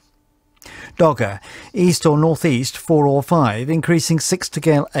poor. Dogger, east or northeast 4 or 5, increasing 6 to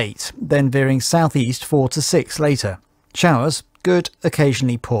gale 8, then veering southeast 4 to 6 later. Showers, good,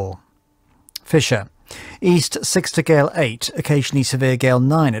 occasionally poor. Fisher, east 6 to gale 8, occasionally severe gale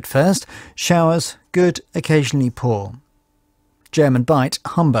 9 at first. Showers, good, occasionally poor. German Bight,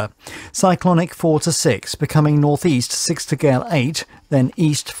 Humber, cyclonic 4 to 6, becoming northeast 6 to gale 8, then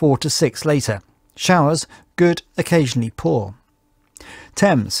east 4 to 6 later. Showers, good, occasionally poor.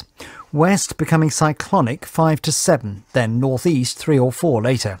 Thames, west becoming cyclonic 5 to 7, then northeast 3 or 4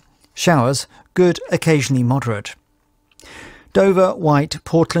 later. Showers, good, occasionally moderate. Dover, Wight,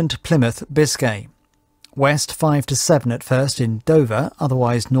 Portland, Plymouth, Biscay. West 5 to 7 at first in Dover,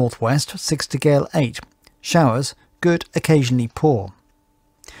 otherwise northwest 6 to gale 8. Showers, good, occasionally poor.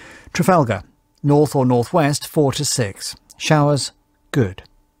 Trafalgar, north or northwest 4 to 6. Showers, good.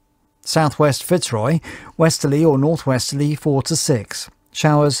 Southwest Fitzroy, westerly or northwesterly 4 to 6.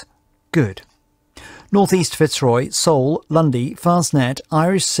 Showers, good. Northeast Fitzroy, Seoul, Lundy, Fastnet,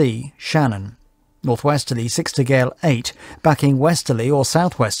 Irish Sea, Shannon. Northwesterly 6 to gale 8, backing westerly or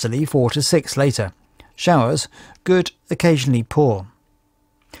southwesterly 4 to 6 later. Showers, good, occasionally poor.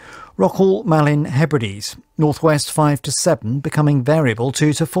 Rockall, Malin, Hebrides, northwest 5 to 7, becoming variable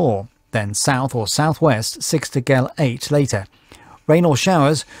 2 to 4, then south or southwest 6 to gale 8 later. Rain or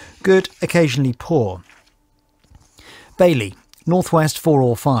showers, good, occasionally poor. Bailey, northwest 4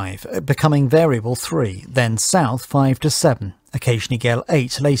 or 5, becoming variable 3, then south 5 to 7, occasionally gale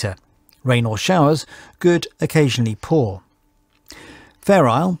 8 later. Rain or showers, good, occasionally poor. Fair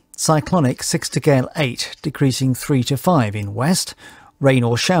Isle, cyclonic 6 to gale 8, decreasing 3 to 5 in west. Rain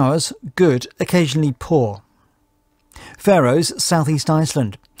or showers, good, occasionally poor. Faroes, southeast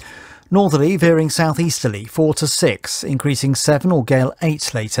Iceland. Northerly veering southeasterly 4 to 6, increasing 7 or gale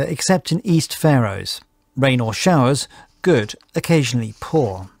 8 later, except in East Faroes. Rain or showers, good, occasionally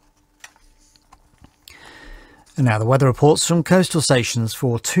poor. And now the weather reports from coastal stations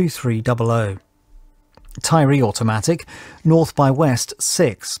for 2300. Tiree automatic, north by west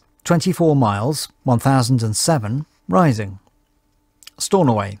 6, 24 miles, 1007, rising.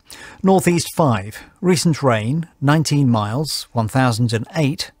 Stornoway, northeast 5, recent rain, 19 miles,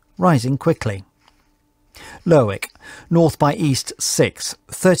 1008, rising quickly. Lerwick, north by east 6,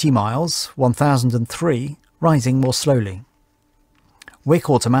 30 miles, 1003, rising more slowly. Wick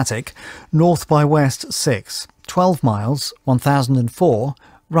automatic, north by west 6, 12 miles, 1004,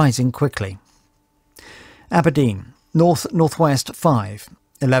 rising quickly. Aberdeen, north-northwest 5,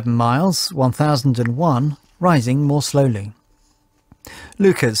 11 miles, 1001, rising more slowly.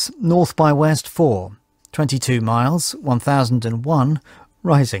 Lucas, north by west 4, 22 miles, 1001,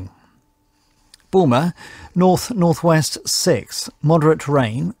 rising. Bulmer, north-northwest 6, moderate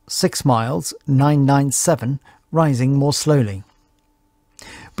rain, 6 miles, 997, rising more slowly.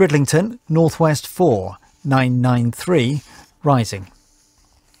 Bridlington, northwest 4, 993, rising.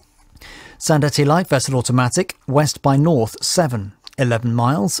 Sandetty light vessel automatic, west by north 7, 11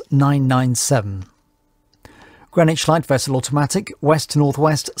 miles, 997. Greenwich light vessel automatic, west to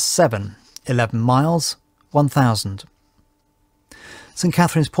northwest 7, 11 miles, 1000. St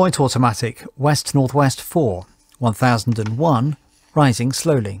Catherine's Point automatic, west to northwest 4, 1001, rising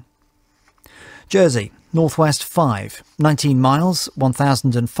slowly. Jersey, northwest 5, 19 miles,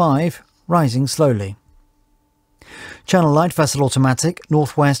 1005, rising slowly. Channel light vessel automatic,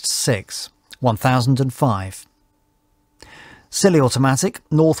 northwest 6, 1005. Scilly automatic,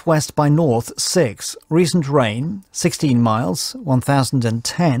 northwest by north 6, recent rain, 16 miles,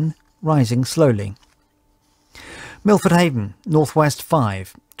 1010, rising slowly. Milford Haven, northwest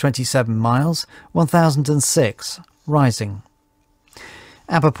 5, 27 miles, 1006, rising.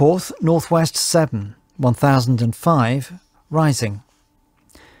 Aberporth, northwest 7, 1005, rising.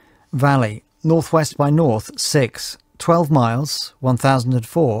 Valley, northwest by north 6, 12 miles,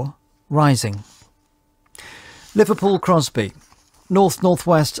 1004, rising. Liverpool Crosby,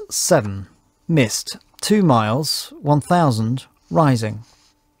 north-northwest 7, mist, 2 miles, 1000, rising.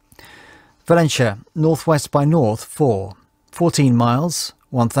 Valentia, northwest by north 4, 14 miles,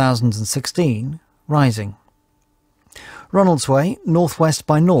 1016, rising. Ronaldsway, northwest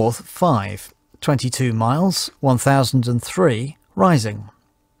by north 5, 22 miles, 1003, rising.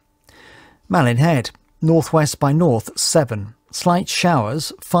 Malin Head, northwest by north 7, slight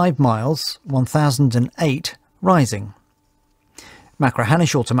showers 5 miles, 1008, rising.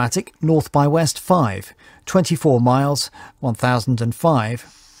 Machrihanish automatic, north by west 5, 24 miles,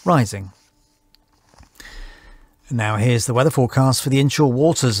 1005, rising. Now here's the weather forecast for the inshore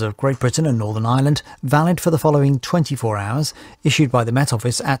waters of Great Britain and Northern Ireland, valid for the following 24 hours, issued by the Met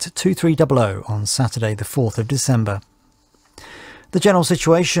Office at 2300 on Saturday the 4th of December. The general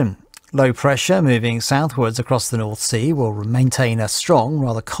situation: low pressure moving southwards across the North Sea will maintain a strong,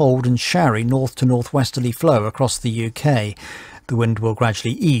 rather cold and showery north to northwesterly flow across the UK. The wind will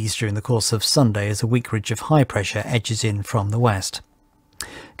gradually ease during the course of Sunday as a weak ridge of high pressure edges in from the west.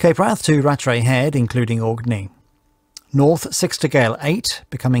 Cape Wrath to Rattray Head, including Orkney. North 6 to gale 8,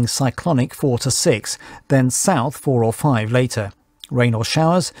 becoming cyclonic 4 to 6, then south 4 or 5 later. Rain or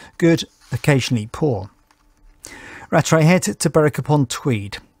showers, good, occasionally poor. Rattray Head to Berwick upon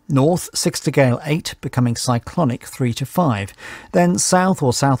Tweed. North 6 to gale 8, becoming cyclonic 3 to 5, then south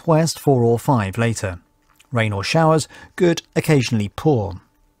or southwest 4 or 5 later. Rain or showers, good, occasionally poor.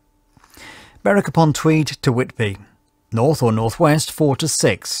 Berwick upon Tweed to Whitby. North or northwest 4 to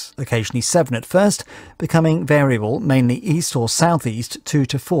 6, occasionally 7 at first, becoming variable mainly east or southeast 2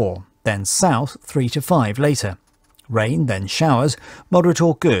 to 4, then south 3 to 5 later. Rain, then showers, moderate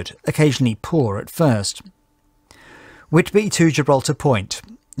or good, occasionally poor at first. Whitby to Gibraltar Point.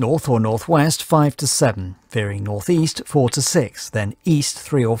 North or northwest 5 to 7, veering northeast 4 to 6, then east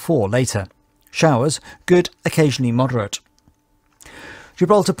 3 or 4 later. Showers, good, occasionally moderate.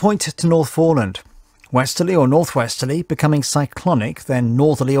 Gibraltar Point to Northforeland. Westerly or northwesterly, becoming cyclonic, then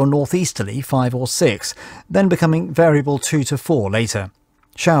northerly or northeasterly 5 or 6, then becoming variable 2 to 4 later.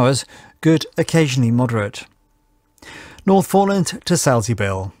 Showers, good, occasionally moderate. Northforeland to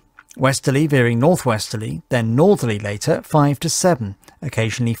Selseybill. Westerly veering northwesterly, then northerly later 5 to 7,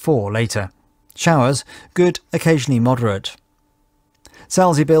 occasionally 4 later. Showers, good, occasionally moderate.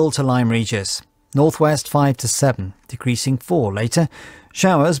 Selseybill to Lyme Regis. Northwest 5 to 7, decreasing 4 later.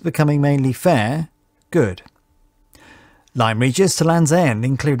 Showers becoming mainly fair, good. Lyme Regis to Land's End,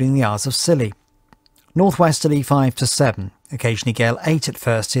 including the Isles of Scilly. Northwesterly 5 to 7, occasionally gale 8 at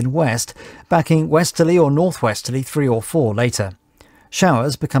first in west, backing westerly or northwesterly 3 or 4 later.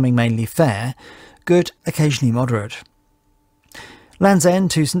 Showers becoming mainly fair, good, occasionally moderate. Land's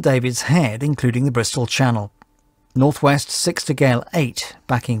End to St David's Head, including the Bristol Channel. Northwest 6 to gale 8,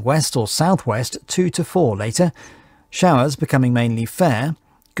 backing west or southwest 2 to 4 later. Showers becoming mainly fair,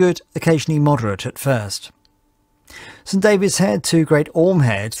 good, occasionally moderate at first. St David's Head to Great Orme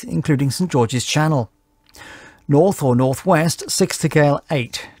Head, including St George's Channel. North or northwest 6 to gale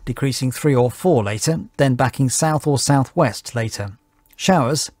 8, decreasing 3 or 4 later, then backing south or southwest later.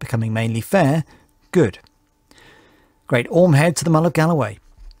 Showers becoming mainly fair, good. Great Orme Head to the Mull of Galloway.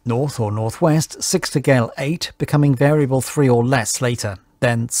 North or northwest 6 to gale 8, becoming variable 3 or less later,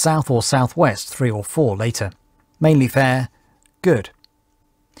 then south or southwest 3 or 4 later. Mainly fair, good.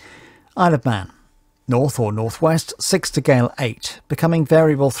 Isle of Man. North or northwest 6 to gale 8, becoming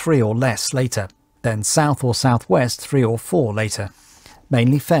variable 3 or less later, then south or southwest 3 or 4 later.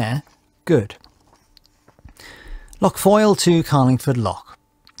 Mainly fair, good. Loch Foyle to Carlingford Loch.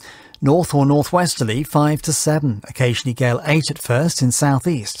 North or northwesterly 5 to 7, occasionally gale 8 at first in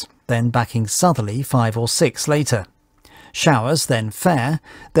southeast, then backing southerly 5 or 6 later. Showers, then fair,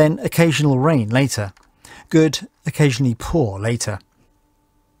 then occasional rain later. Good, occasionally poor later.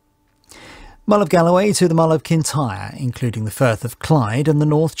 Mull of Galloway to the Mull of Kintyre, including the Firth of Clyde and the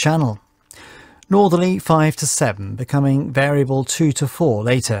North Channel. Northerly 5 to 7, becoming variable 2 to 4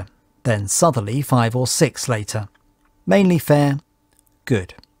 later, then southerly 5 or 6 later. Mainly fair,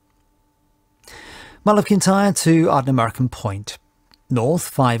 good. Mull of Kintyre to Ardnamurchan Point. North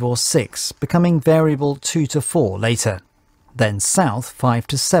 5 or 6, becoming variable 2 to 4 later, then south 5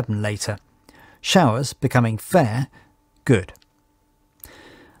 to 7 later. Showers becoming fair, good.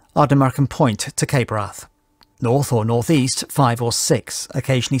 Ardnamurchan Point to Cape Wrath. North or northeast 5 or 6,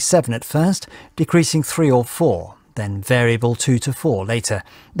 occasionally 7 at first, decreasing 3 or 4, then variable 2 to 4 later,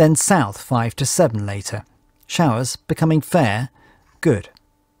 then south 5 to 7 later. Showers becoming fair, good.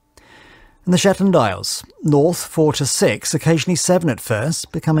 And the Shetland Isles. North 4 to 6, occasionally 7 at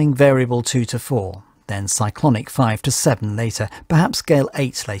first, becoming variable 2 to 4, then cyclonic 5 to 7 later, perhaps gale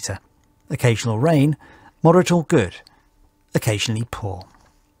 8 later. Occasional rain, moderate or good, occasionally poor.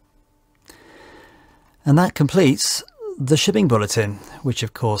 And that completes the shipping bulletin, which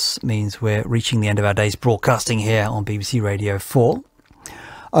of course means we're reaching the end of our day's broadcasting here on BBC Radio 4.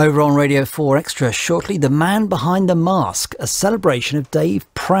 Over on Radio 4 Extra shortly, The Man Behind the Mask, a celebration of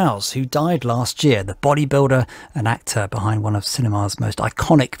Dave Prowse, who died last year, the bodybuilder and actor behind one of cinema's most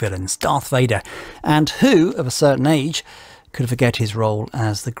iconic villains, Darth Vader, and who, of a certain age, could forget his role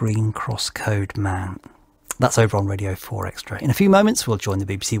as the Green Cross Code Man. That's over on Radio 4 Extra. In a few moments, we'll join the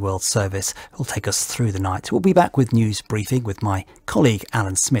BBC World Service, who'll take us through the night. We'll be back with news briefing with my colleague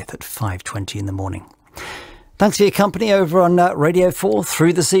Alan Smith at 5:20 in the morning. Thanks for your company over on Radio 4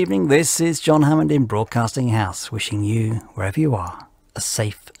 through this evening. This is John Hammond in Broadcasting House, wishing you, wherever you are, a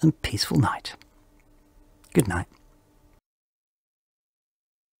safe and peaceful night. Good night.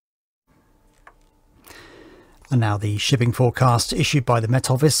 And now the shipping forecast issued by the Met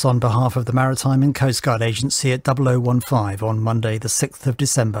Office on behalf of the Maritime and Coast Guard Agency at 0015 on Monday the 6th of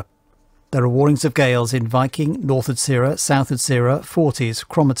December. There are warnings of gales in Viking, North Adsera, South Adsera, Forties,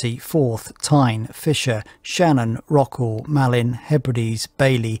 Cromarty, Forth, Tyne, Fisher, Shannon, Rockall, Malin, Hebrides,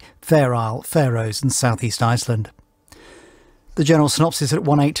 Bailey, Fair Isle, Faroes and South East Iceland. The general synopsis at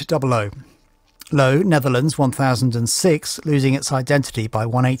 1800. Low, Netherlands 1006, losing its identity by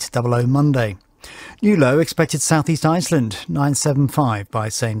 1800 Monday. New low expected South East Iceland 975 by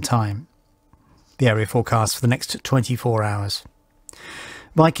same time. The area forecast for the next 24 hours.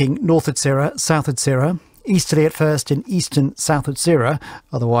 Viking, North Adsera, South Adsera, easterly at first in eastern South Adsera,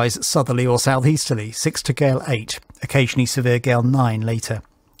 otherwise southerly or southeasterly, 6 to gale 8, occasionally severe gale 9 later.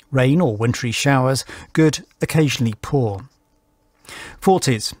 Rain or wintry showers, good, occasionally poor.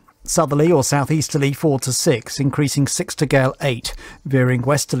 Forties, southerly or southeasterly 4 to 6, increasing 6 to gale 8, veering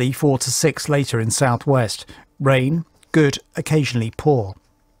westerly 4 to 6 later in southwest. Rain, good, occasionally poor.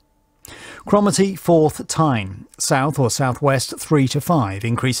 Cromarty, Forth, Tyne, south or southwest 3 to 5,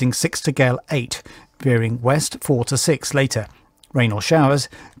 increasing 6 to gale 8, veering west 4 to 6 later. Rain or showers,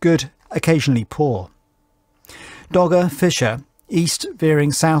 good, occasionally poor. Dogger, Fisher, east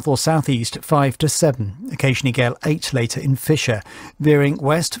veering south or southeast 5 to 7, occasionally gale 8 later in Fisher, veering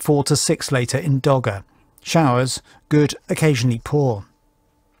west 4 to 6 later in Dogger. Showers, good, occasionally poor.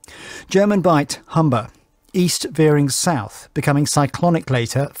 German Bight, Humber, east veering south, becoming cyclonic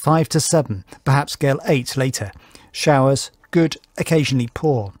later 5 to 7, perhaps gale 8 later. Showers, good, occasionally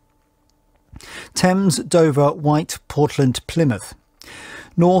poor. Thames, Dover, White, Portland, Plymouth.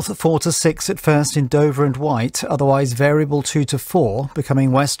 North 4 to 6 at first in Dover and White, otherwise variable 2 to 4,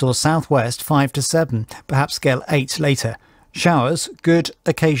 becoming west or southwest 5 to 7, perhaps gale 8 later. Showers, good,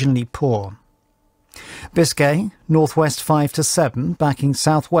 occasionally poor. Biscay, northwest 5 to 7, backing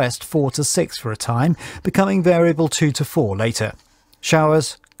southwest 4 to 6 for a time, becoming variable 2 to 4 later.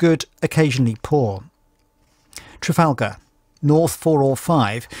 Showers, good, occasionally poor. Trafalgar, north 4 or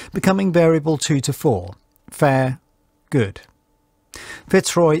 5, becoming variable 2 to 4. Fair, good.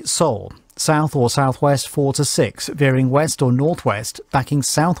 Fitzroy, Seoul, south or southwest 4 to 6, veering west or northwest, backing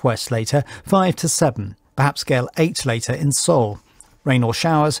southwest later 5 to 7, perhaps gale 8 later in Seoul. Rain or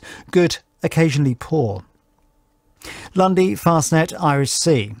showers, good, occasionally poor. Lundy, Fastnet, Irish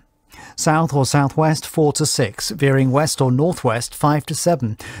Sea, south or southwest 4 to 6, veering west or northwest 5 to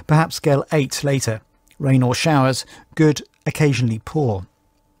 7, perhaps gale 8 later. Rain or showers, good, occasionally poor.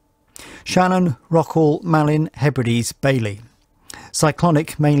 Shannon, Rockall, Malin, Hebrides, Bailey.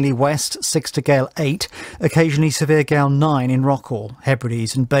 Cyclonic, mainly west 6 to gale 8, occasionally severe gale 9 in Rockall,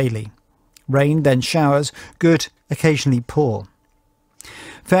 Hebrides and Bailey. Rain, then showers, good, occasionally poor.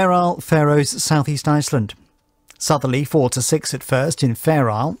 Fair Isle, Faroes, South East Iceland. Southerly 4 to 6 at first in Fair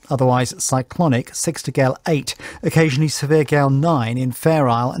Isle, otherwise cyclonic 6 to gale 8, occasionally severe gale 9 in Fair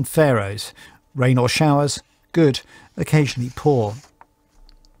Isle and Faroes. Rain or showers, good, occasionally poor.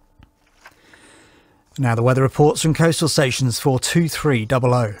 Now the weather reports from coastal stations for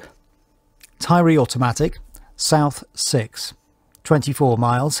 2300. Tyree Automatic, south 6, 24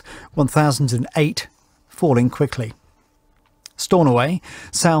 miles, 1008, falling quickly. Stornoway,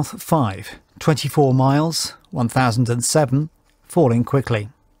 south 5, 24 miles, 1007, falling quickly.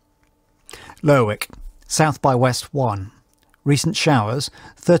 Lerwick, south by west 1, recent showers,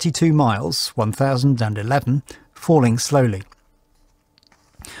 32 miles, 1011, falling slowly.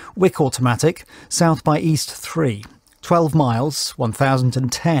 Wick Automatic, south by east 3, 12 miles,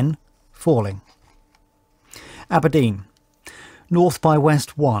 1010, falling. Aberdeen, north by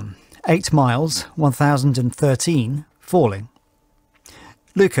west 1, 8 miles, 1013, falling.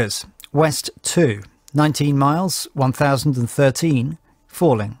 Lucas, west 2, 19 miles, 1013,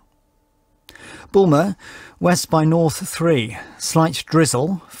 falling. Bulmer, west by north 3, slight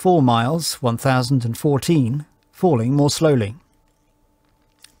drizzle, 4 miles, 1014, falling more slowly.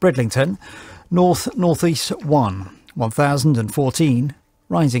 Bridlington, north-northeast 1, 1014,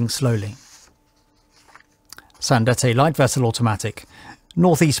 rising slowly. Sandete Light Vessel Automatic,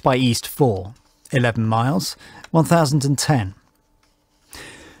 northeast by east 4, 11 miles, 1010.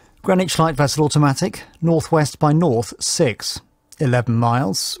 Greenwich Light Vessel Automatic, northwest by north 6, 11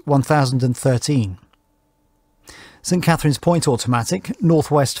 miles, 1013. St Catherine's Point Automatic,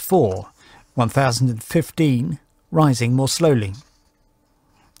 northwest 4, 1015, rising more slowly.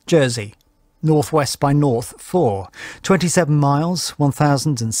 Jersey, northwest by north 4, 27 miles,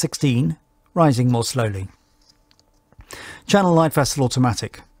 1016, rising more slowly. Channel Light Vessel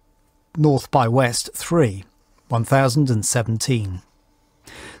Automatic. North by West 3, 1017.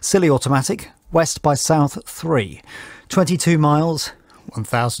 Scilly Automatic. West by South 3, 22 miles,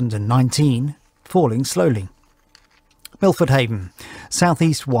 1019, falling slowly. Milford Haven.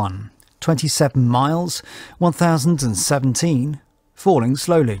 Southeast 1, 27 miles, 1017, falling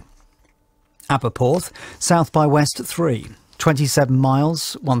slowly. Aberporth. South by West 3, 27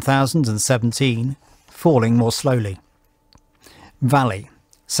 miles, 1017, falling more slowly. Valley.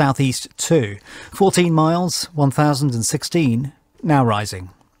 Southeast 2, 14 miles, 1016, now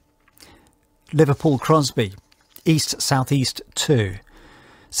rising. Liverpool Crosby. East-southeast 2,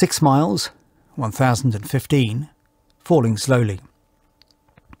 6 miles, 1015, falling slowly.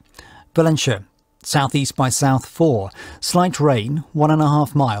 Valentia. Southeast by South 4, slight rain,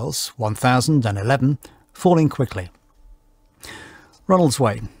 1.5 miles, 1011, falling quickly.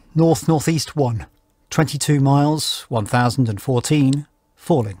 Ronaldsway. North-northeast 1, 22 miles, 1014,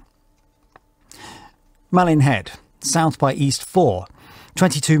 falling. Malin Head. South by East 4,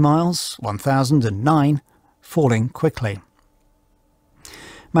 22 miles, 1009, falling quickly.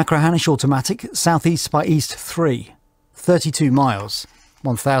 Machrihanish Automatic. Southeast by East 3, 32 miles,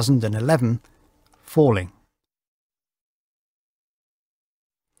 1011, falling.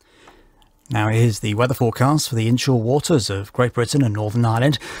 Now here's the weather forecast for the inshore waters of Great Britain and Northern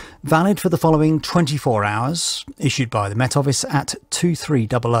Ireland, valid for the following 24 hours, issued by the Met Office at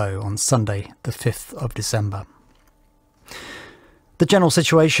 2300 on Sunday the 5th of December. The general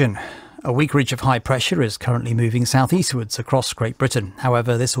situation. A weak reach of high pressure is currently moving southeastwards across Great Britain.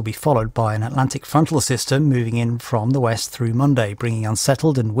 However, this will be followed by an Atlantic frontal system moving in from the west through Monday, bringing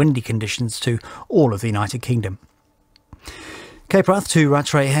unsettled and windy conditions to all of the United Kingdom. Cape Wrath to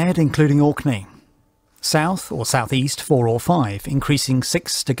Rattray Head, including Orkney. South or southeast 4 or 5, increasing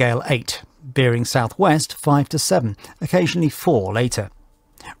 6 to gale 8, veering southwest 5 to 7, occasionally 4 later.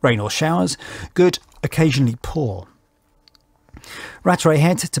 Rain or showers, good, occasionally poor. Rattray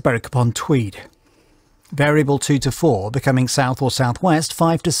Head to Berwick-upon-Tweed. Variable 2 to 4, becoming south or southwest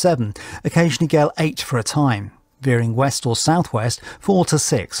 5 to 7, occasionally gale 8 for a time, veering west or southwest 4 to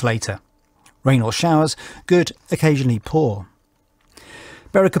 6 later. Rain or showers, good, occasionally poor.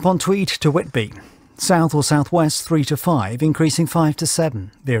 Berwick-upon-Tweed to Whitby. South or southwest 3 to 5, increasing 5 to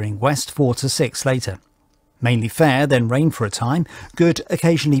 7, veering west 4 to 6 later. Mainly fair, then rain for a time, good,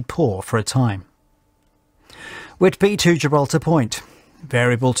 occasionally poor for a time. Whitby to Gibraltar Point.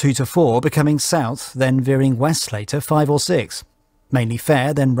 Variable 2 to 4, becoming south, then veering west later 5 or 6. Mainly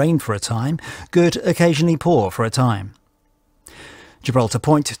fair, then rain for a time, good, occasionally poor for a time. Gibraltar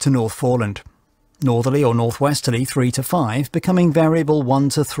Point to North Foreland. Northerly or northwesterly 3 to 5, becoming variable 1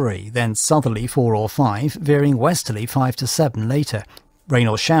 to 3, then southerly 4 or 5, veering westerly 5 to 7 later. Rain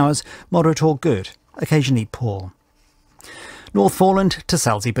or showers, moderate or good, occasionally poor. North Foreland to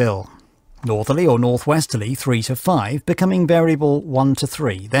Selsey Bill. Northerly or northwesterly 3 to 5, becoming variable 1 to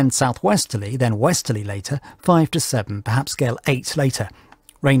 3, then southwesterly, then westerly later, 5 to 7, perhaps gale 8 later.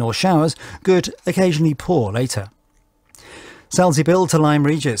 Rain or showers, good, occasionally poor later. Selsey Bill to Lyme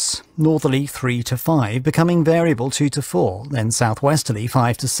Regis. Northerly 3 to 5, becoming variable 2 to 4, then southwesterly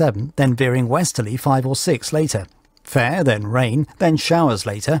 5 to 7, then veering westerly 5 or 6 later. Fair, then rain, then showers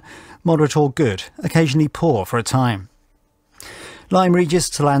later, moderate or good, occasionally poor for a time. Lyme Regis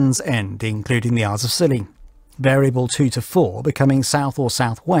to Land's End, including the Isles of Scilly. Variable 2 to 4, becoming south or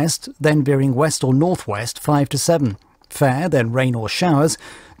southwest, then veering west or northwest 5 to 7. Fair, then rain or showers,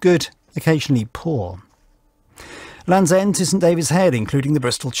 good, occasionally poor. Land's End to St David's Head, including the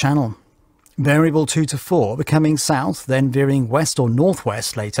Bristol Channel. Variable 2 to 4, becoming south, then veering west or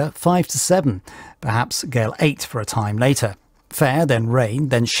northwest later 5 to 7, perhaps gale 8 for a time later. Fair, then rain,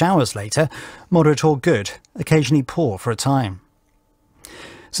 then showers later, moderate or good, occasionally poor for a time.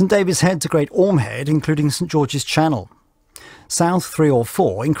 St David's Head to Great Orme Head, including St George's Channel. South 3 or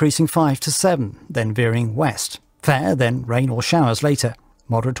 4, increasing 5 to 7, then veering west. Fair, then rain or showers later,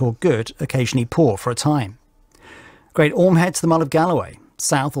 moderate or good, occasionally poor for a time. Great Orme Head to the Mull of Galloway.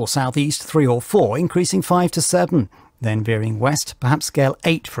 South or southeast 3 or 4, increasing 5 to 7, then veering west, perhaps gale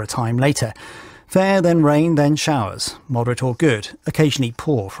 8 for a time later. Fair, then rain, then showers, moderate or good, occasionally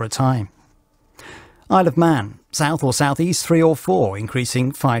poor for a time. Isle of Man. South or southeast 3 or 4,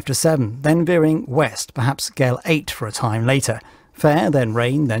 increasing 5 to 7, then veering west, perhaps gale 8 for a time later. Fair, then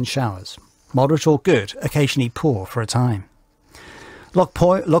rain, then showers. Moderate or good, occasionally poor for a time.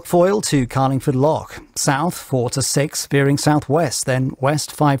 Lochfoyle to Carlingford Loch. South 4 to 6, veering southwest, then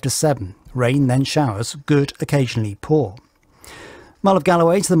west 5 to 7. Rain, then showers, good, occasionally poor. Mull of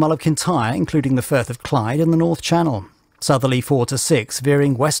Galloway to the Mull of Kintyre, including the Firth of Clyde and the North Channel. Southerly 4 to 6,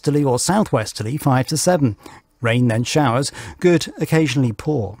 veering westerly or southwesterly 5 to 7. Rain then showers, good, occasionally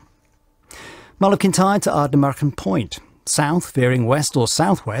poor. Mulliken Tide to Ardnamurchan Point. South veering west or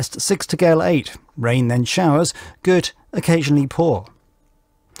southwest 6 to gale 8. Rain then showers, good, occasionally poor.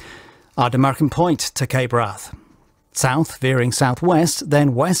 Ardnamurchan Point to Cape Wrath. South veering southwest,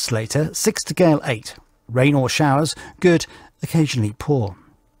 then west later 6 to gale 8. Rain or showers, good, occasionally poor.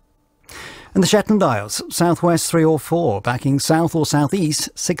 And the Shetland Isles, southwest 3 or 4, backing south or southeast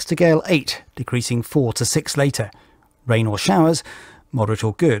 6 to gale 8, decreasing 4 to 6 later. Rain or showers, moderate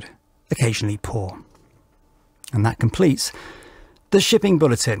or good, occasionally poor. And that completes the shipping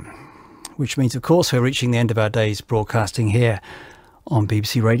bulletin, which means, of course, we're reaching the end of our day's broadcasting here on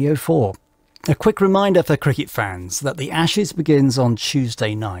BBC Radio 4. A quick reminder for cricket fans that the Ashes begins on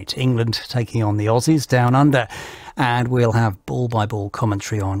Tuesday night. England taking on the Aussies down under. And we'll have ball-by-ball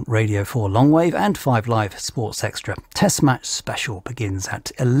commentary on Radio 4 Longwave and 5 Live Sports Extra. Test match special begins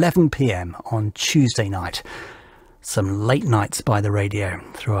at 11 p.m. on Tuesday night. Some late nights by the radio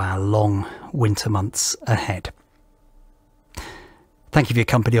through our long winter months ahead. Thank you for your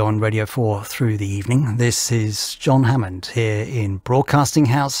company on Radio 4 through the evening. This is John Hammond here in Broadcasting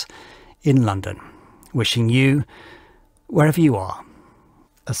House in London, wishing you, wherever you are,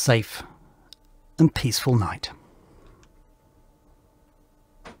 a safe and peaceful night.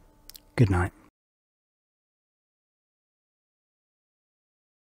 Good night.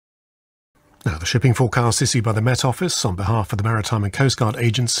 Now, the shipping forecast issued by the Met Office on behalf of the Maritime and Coast Guard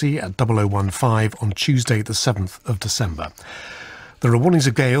Agency at 0015 on Tuesday the 7th of December. There are warnings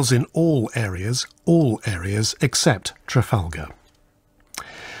of gales in all areas except Trafalgar.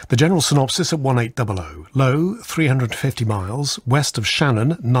 The general synopsis at 1800, low 350 miles, west of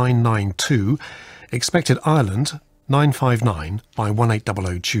Shannon 992, expected island 959 by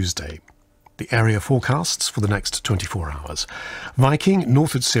 1800 Tuesday. The area forecasts for the next 24 hours. Viking,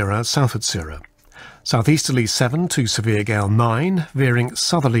 north at Syrah, south at Syrah. Southeasterly 7 to severe gale 9, veering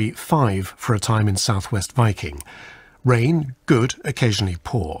southerly 5 for a time in southwest Viking. Rain, good, occasionally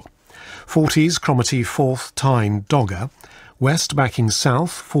poor. 40s, Cromarty, Forth, Tyne, Dogger. West backing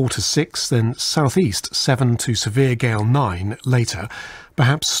south 4 to 6, then southeast 7 to severe gale 9 later.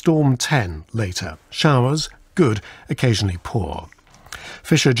 Perhaps storm 10 later. Showers, good, occasionally poor.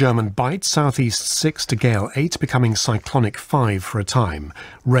 Fisher German Bight, southeast 6 to gale 8, becoming cyclonic 5 for a time.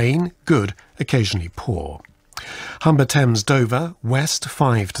 Rain, good, occasionally poor. Humber Thames Dover, west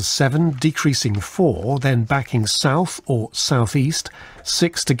 5 to 7, decreasing 4, then backing south or southeast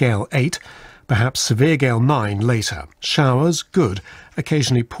 6 to gale 8, perhaps severe gale 9 later. Showers, good,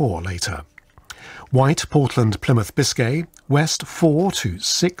 occasionally poor later. White, Portland, Plymouth, Biscay, west 4 to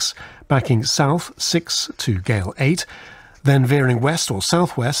 6, backing south 6 to gale 8, then veering west or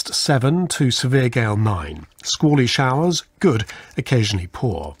southwest 7 to severe gale 9. Squally showers, good, occasionally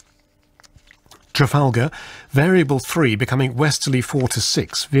poor. Trafalgar, variable 3 becoming westerly 4 to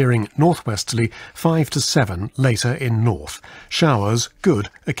 6, veering northwesterly 5 to 7 later in north. Showers, good,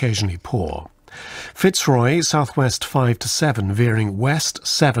 occasionally poor. Fitzroy, southwest 5 to 7, veering west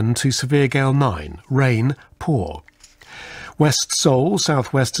 7 to severe gale 9. Rain, poor. West Seoul,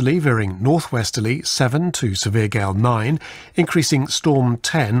 southwesterly, veering northwesterly 7 to severe gale 9, increasing storm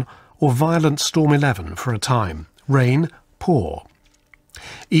 10 or violent storm 11 for a time. Rain, poor.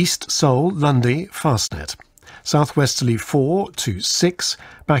 East Seoul, Lundy, Fastnet. Southwesterly 4 to 6,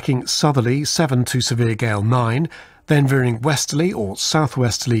 backing southerly 7 to severe gale 9, then veering westerly or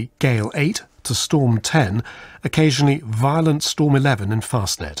southwesterly gale 8 to storm 10, occasionally violent storm 11 in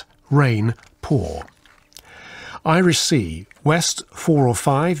Fastnet. Rain, poor. Irish Sea, west 4 or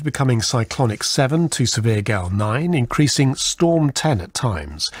 5, becoming cyclonic 7 to severe gale 9, increasing storm 10 at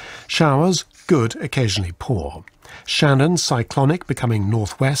times. Showers, good, occasionally poor. Shannon, cyclonic, becoming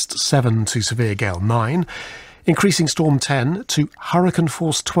northwest 7 to severe gale 9, increasing storm 10 to hurricane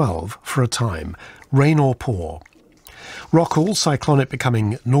force 12 for a time. Rain or poor. Rockall, cyclonic,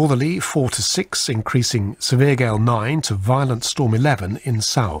 becoming northerly 4 to 6, increasing severe gale 9 to violent storm 11 in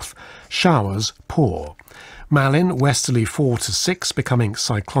south. Showers, poor. Malin, westerly 4 to 6, becoming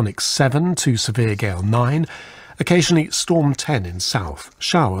cyclonic 7 to severe gale 9, occasionally storm 10 in south.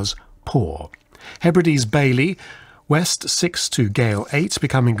 Showers, poor. Hebrides Bailey, west 6 to gale 8,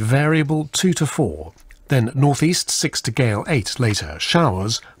 becoming variable 2 to 4. Then northeast 6 to gale 8 later.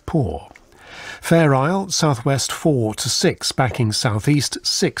 Showers, poor. Fair Isle, southwest 4 to 6, backing southeast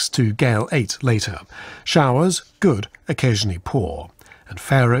 6 to gale 8 later. Showers, good, occasionally poor. And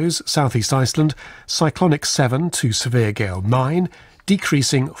Faroes, southeast Iceland, cyclonic 7 to severe gale 9,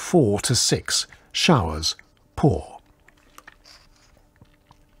 decreasing 4 to 6. Showers, poor.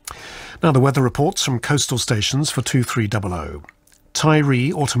 Now the weather reports from coastal stations for 2300.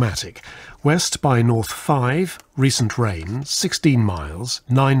 Tyree automatic, west by north 5, recent rain, 16 miles,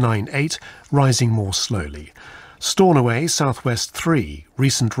 998, rising more slowly. Stornoway southwest 3,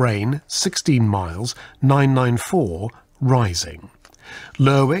 recent rain, 16 miles, 994, rising.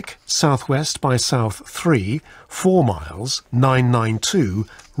 Lerwick southwest by south 3, 4 miles, 992,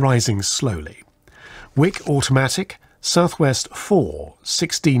 rising slowly. Wick automatic, southwest 4,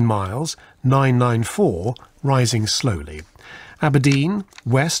 16 miles, 994, rising slowly. Aberdeen,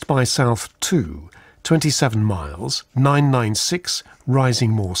 west by south 2, 27 miles, 996,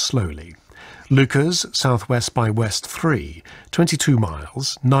 rising more slowly. Lucas, southwest by west 3, 22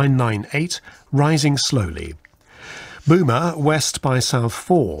 miles, 998, rising slowly. Boomer, west by south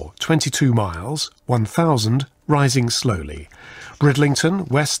 4, 22 miles, 1000, rising slowly. Bridlington,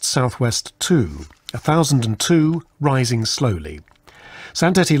 west-southwest 2, 1002, rising slowly.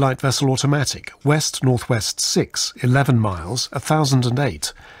 Sandetti light vessel automatic, west-northwest 6, 11 miles,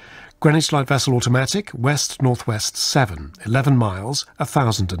 1008. Greenwich light vessel automatic, west-northwest 7, 11 miles,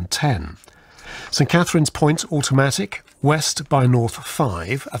 1010. St Catherine's Point automatic, west by north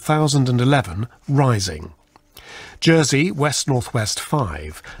 5, 1011, rising. Jersey, west-northwest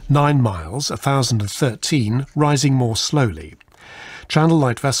 5, 9 miles, 1013, rising more slowly. Channel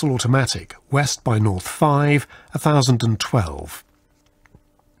light vessel automatic, west by north 5, 1012.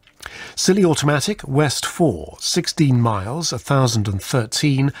 Scilly automatic, west 4, 16 miles,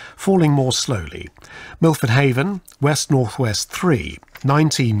 1013, falling more slowly. Milford Haven, west-northwest 3,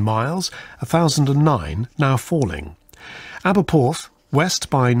 19 miles, 1009, now falling. Aberporth, west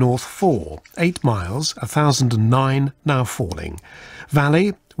by north 4, 8 miles, 1009, now falling.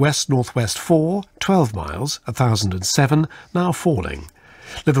 Valley, west-northwest 4, 12 miles, 1007, now falling.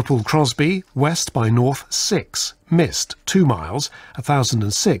 Liverpool Crosby, west by north 6, mist, 2 miles,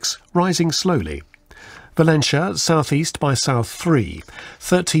 1006, rising slowly. Valencia, southeast by south 3,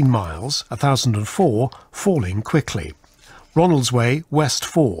 13 miles, 1004, falling quickly. Ronaldsway, west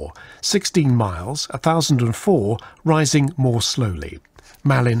 4, 16 miles, 1004, rising more slowly.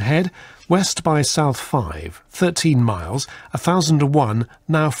 Malin Head, west by south 5, 13 miles, 1001,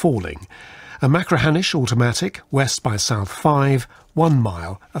 now falling. A Machrihanish automatic, west by south 5, 1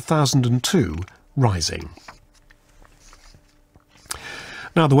 mile, 1002, rising.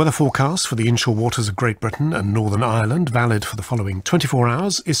 Now the weather forecast for the inshore waters of Great Britain and Northern Ireland, valid for the following 24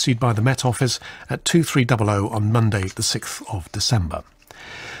 hours, issued by the Met Office at 2300 on Monday the 6th of December.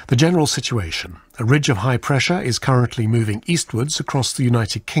 The general situation. A ridge of high pressure is currently moving eastwards across the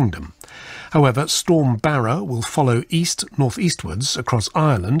United Kingdom. However, Storm Barra will follow east-northeastwards across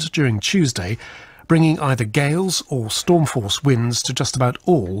Ireland during Tuesday, bringing either gales or storm-force winds to just about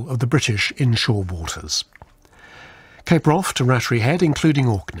all of the British inshore waters. Cape Wrath to Rattray Head, including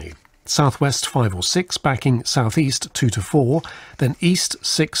Orkney. Southwest 5 or 6, backing southeast 2 to 4, then east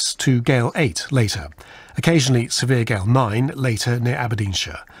 6 to gale 8 later. Occasionally severe gale 9 later near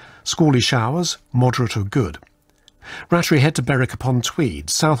Aberdeenshire. Squally showers, moderate or good. Rattray Head to Berwick upon Tweed.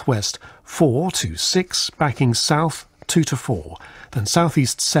 Southwest 4 to 6, backing south 2 to 4, then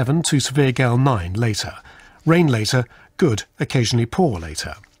southeast 7 to severe gale 9 later. Rain later, good, occasionally poor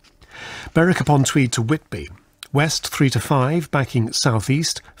later. Berwick upon Tweed to Whitby. West 3 to 5, backing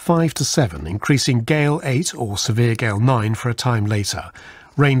southeast 5 to 7, increasing gale 8 or severe gale 9 for a time later.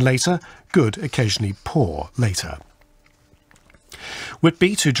 Rain later, good, occasionally poor later.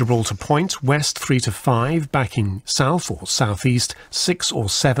 Whitby to Gibraltar Point, west 3 to 5, backing south or southeast 6 or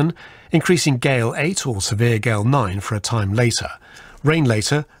 7, increasing gale 8 or severe gale 9 for a time later. Rain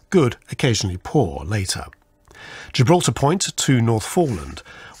later, good, occasionally poor later. Gibraltar Point to North Foreland.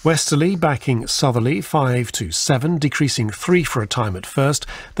 Westerly backing southerly 5 to 7, decreasing 3 for a time at first,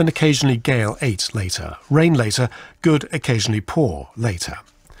 then occasionally gale 8 later. Rain later, good, occasionally poor later.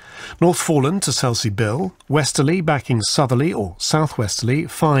 North Foreland to Selsey Bill. Westerly backing southerly or southwesterly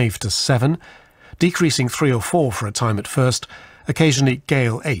 5 to 7, decreasing 3 or 4 for a time at first, occasionally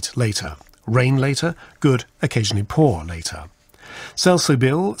gale 8 later. Rain later, good, occasionally poor later. Selsey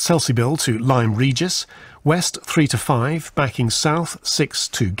Bill to Lyme Regis. West 3 to 5, backing south 6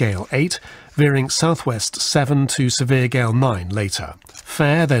 to gale 8, veering southwest 7 to severe gale 9 later.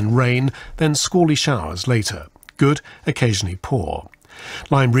 Fair, then rain, then squally showers later. Good, occasionally poor.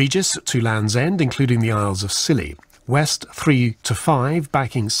 Lyme Regis to Land's End, including the Isles of Scilly. West 3 to 5,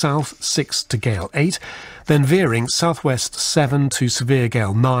 backing south 6 to gale 8, then veering southwest 7 to severe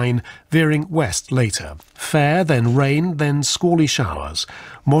gale 9, veering west later. Fair, then rain, then squally showers.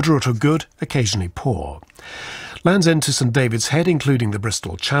 Moderate or good, occasionally poor. Land's End to St David's Head, including the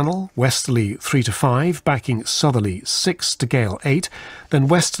Bristol Channel, westerly 3 to 5, backing southerly 6 to gale 8, then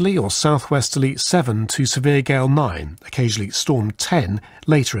westerly or southwesterly 7 to severe gale 9, occasionally storm 10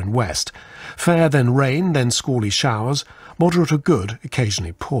 later in west. Fair, then rain, then squally showers, moderate or good,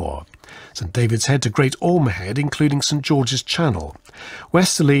 occasionally poor. St David's Head to Great Orme Head, including St George's Channel.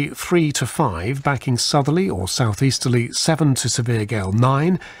 Westerly 3 to 5, backing southerly or southeasterly 7 to severe gale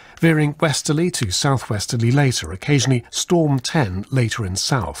 9, veering westerly to southwesterly later, occasionally storm 10 later in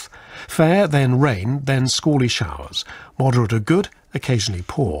south. Fair, then rain, then squally showers, moderate or good, occasionally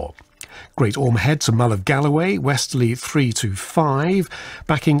poor. Great Orme Head to Mull of Galloway, westerly 3 to 5,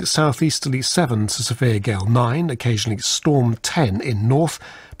 backing southeasterly 7 to severe gale 9, occasionally storm 10 in north,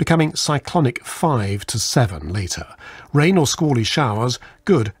 becoming cyclonic 5 to 7 later. Rain or squally showers,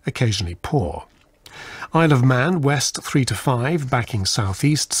 good, occasionally poor. Isle of Man, west 3 to 5, backing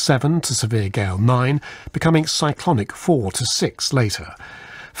southeast 7 to severe gale 9, becoming cyclonic 4 to 6 later.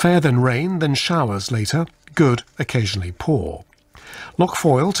 Fair, then rain, then showers later, good, occasionally poor. Loch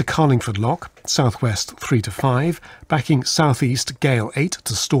Foyle to Carlingford Loch, southwest 3 to 5, backing southeast gale 8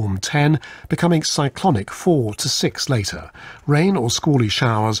 to storm 10, becoming cyclonic 4 to 6 later. Rain or squally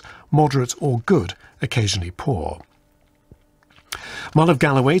showers, moderate or good, occasionally poor. Mull of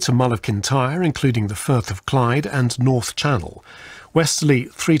Galloway to Mull of Kintyre, including the Firth of Clyde and North Channel. Westerly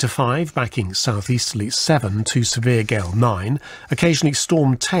 3 to 5, backing southeasterly 7 to severe gale 9, occasionally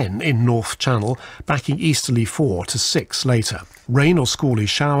storm 10 in North Channel, backing easterly 4 to 6 later. Rain or squally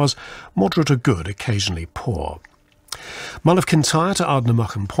showers, moderate or good, occasionally poor. Mull of Kintyre to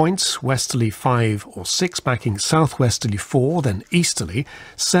Ardnamurchan Point, westerly 5 or 6, backing southwesterly 4, then easterly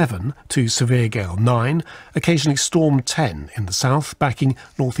 7 to severe gale 9, occasionally storm 10 in the south, backing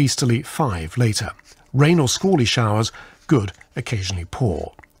northeasterly 5 later. Rain or squally showers, good, occasionally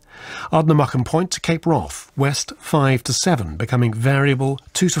poor. Ardnamurchan Point to Cape Wrath, west 5 to 7, becoming variable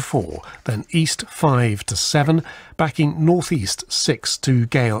 2 to 4, then east 5 to 7, backing northeast 6 to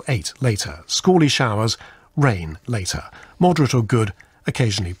gale 8 later. Squally showers, rain later. Moderate or good,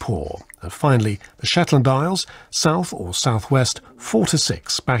 occasionally poor. And finally, the Shetland Isles, south or southwest 4 to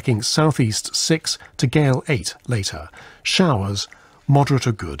 6, backing southeast 6 to gale 8 later. Showers, moderate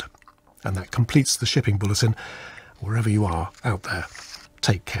or good. And that completes the shipping bulletin. Wherever you are out there,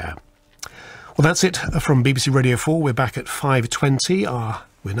 take care. Well, that's it from BBC Radio 4. We're back at 5:20.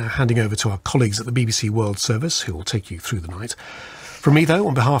 We're now handing over to our colleagues at the BBC World Service, who will take you through the night. From me, though,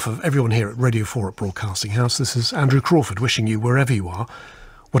 on behalf of everyone here at Radio 4 at Broadcasting House, this is Andrew Crawford wishing you, wherever you are,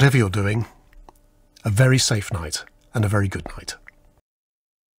 whatever you're doing, a very safe night and a very good night.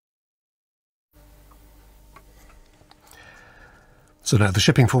 So now the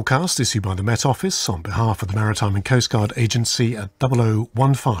shipping forecast issued by the Met Office on behalf of the Maritime and Coast Guard Agency at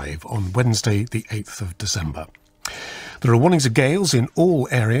 0015 on Wednesday the 8th of December. There are warnings of gales in all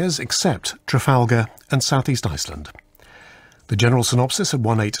areas except Trafalgar and South East Iceland. The general synopsis at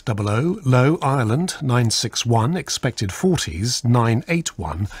 1800, low Ireland 961, expected 40s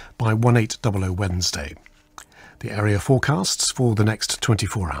 981 by 1800 Wednesday. The area forecasts for the next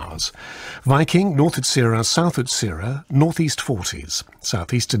 24 hours. Viking, North Utsira, South Utsira, northeast 40s,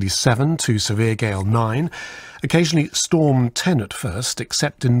 southeasterly 7 to severe gale 9, occasionally storm 10 at first,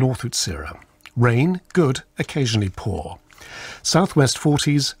 except in North Utsira. Rain, good, occasionally poor. Southwest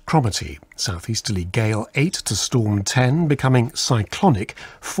 40s, Cromarty, southeasterly gale 8 to storm 10, becoming cyclonic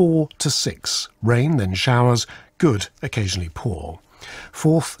 4 to 6. Rain, then showers, good, occasionally poor.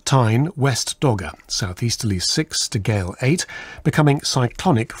 Fourth Tyne, West Dogger, southeasterly 6 to gale 8, becoming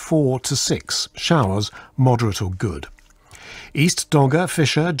cyclonic 4 to 6, showers moderate or good. East Dogger,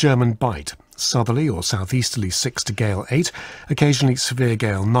 Fisher, German Bight, southerly or southeasterly 6 to gale 8, occasionally severe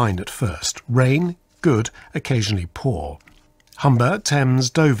gale 9 at first. Rain, good, occasionally poor. Humber, Thames,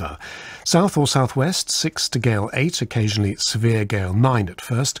 Dover, south or southwest 6 to gale 8, occasionally severe gale 9 at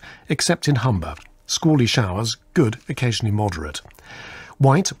first, except in Humber. Squally showers, good, occasionally moderate.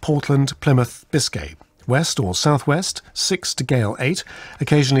 White, Portland, Plymouth, Biscay, west or southwest 6 to gale 8,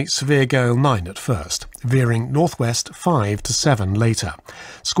 occasionally severe gale 9 at first, veering northwest 5 to 7 later.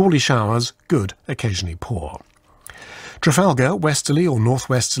 Squally showers, good, occasionally poor. Trafalgar, westerly or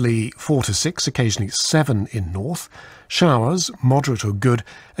northwesterly 4 to 6, occasionally 7 in north. Showers, moderate or good,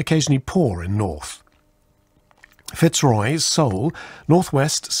 occasionally poor in north. Fitzroy, Seoul,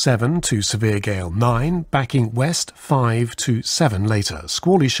 northwest 7 to severe gale 9, backing west 5 to 7 later.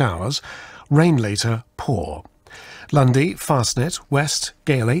 Squally showers, rain later, poor. Lundy, Fastnet, west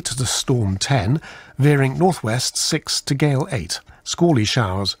gale 8 to storm 10, veering northwest 6 to gale 8. Squally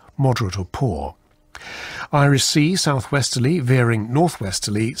showers, moderate or poor. Irish Sea southwesterly, veering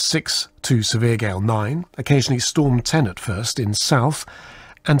northwesterly 6 to severe gale 9, occasionally storm 10 at first in south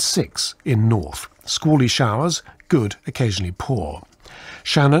and 6 in north. Squally showers, good, occasionally poor.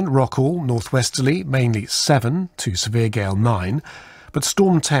 Shannon, Rockall, northwesterly, mainly 7 to severe gale 9, but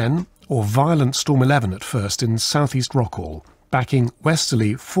storm 10 or violent storm 11 at first in southeast Rockall, backing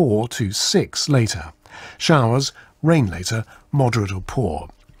westerly 4 to 6 later. Showers, rain later, moderate or poor.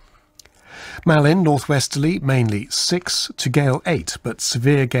 Malin, northwesterly, mainly 6 to gale 8, but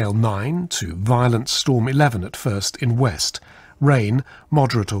severe gale 9 to violent storm 11 at first in west. Rain,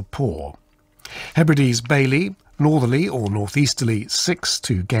 moderate or poor. Hebrides, Bailey, northerly or northeasterly 6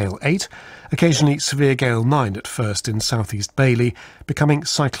 to gale 8, occasionally severe gale 9 at first in southeast Bailey, becoming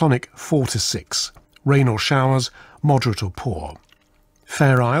cyclonic 4 to 6. Rain or showers, moderate or poor.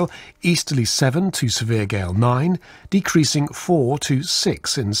 Fair Isle, easterly 7 to severe gale 9, decreasing 4 to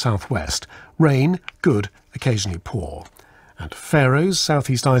 6 in southwest. Rain, good, occasionally poor. And Faroes,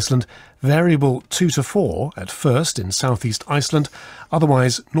 southeast Iceland, variable 2 to 4 at first in southeast Iceland,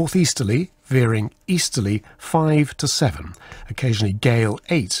 otherwise northeasterly, veering easterly 5 to 7, occasionally gale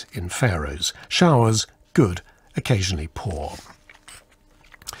 8 in Faroes. Showers, good, occasionally poor.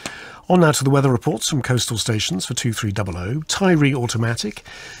 On now to the weather reports from coastal stations for 2300. Tyree automatic,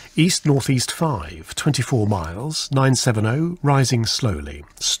 east-northeast 5, 24 miles, 970, rising slowly.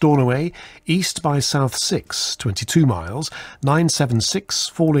 Stornoway, east by south 6, 22 miles, 976,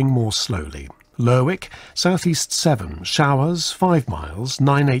 falling more slowly. Lerwick, southeast 7, showers, 5 miles,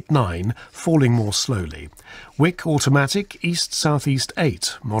 989, falling more slowly. Wick automatic, east-southeast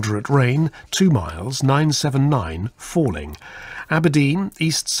 8, moderate rain, 2 miles, 979, falling. Aberdeen,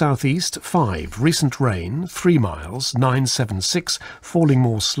 east-southeast 5, recent rain, 3 miles, 976, falling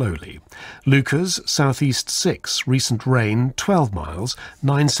more slowly. Lucas, southeast 6, recent rain, 12 miles,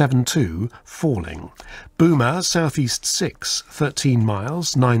 972, falling. Boomer, southeast 6, 13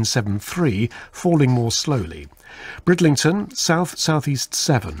 miles, 973, falling more slowly. Bridlington, south-southeast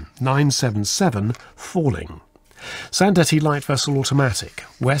 7, 977, falling. Sandetti light vessel automatic,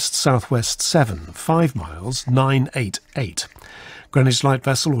 west-southwest 7, 5 miles, 988. Greenwich light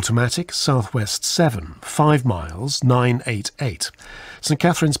vessel automatic, southwest 7, 5 miles, 988. St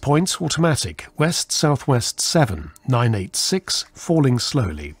Catherine's Point automatic, west-southwest 7, 986, falling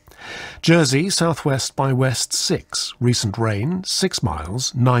slowly. Jersey, southwest by west 6, recent rain, 6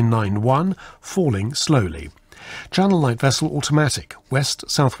 miles, 991, falling slowly. Channel light vessel automatic,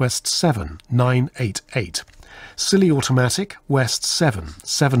 west-southwest 7, 988. Scilly automatic, west 7,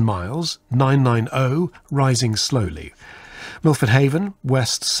 7 miles, 990, rising slowly. Milford Haven,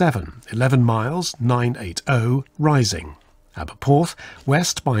 west 7, 11 miles, 980, rising. Aberporth,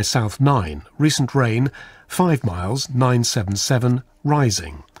 west by south 9, recent rain, 5 miles, 977,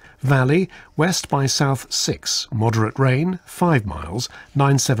 rising. Valley, west by south 6, moderate rain, 5 miles,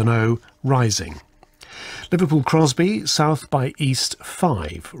 970, rising. Liverpool Crosby, south by east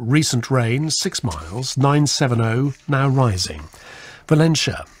 5, recent rain, 6 miles, 970, now rising.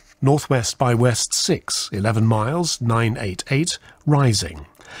 Valencia, northwest by west 6, 11 miles, 988, rising.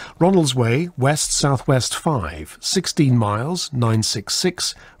 Ronaldsway, west-southwest 5, 16 miles,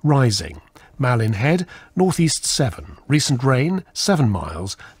 966, rising. Malin Head, northeast 7, recent rain, 7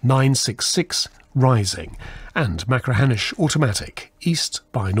 miles, 966, rising. And Machrihanish automatic, east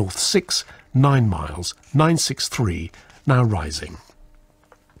by north 6, 9 miles, 963, now rising.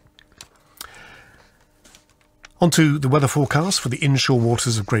 On to the weather forecast for the inshore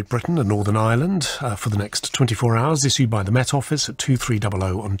waters of Great Britain and Northern Ireland for the next 24 hours, issued by the Met Office at 2300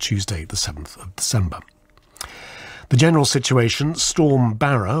 on Tuesday the 7th of December. The general situation: Storm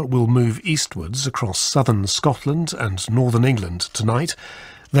Barra will move eastwards across southern Scotland and northern England tonight,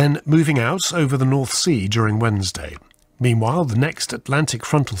 then moving out over the North Sea during Wednesday. Meanwhile, the next Atlantic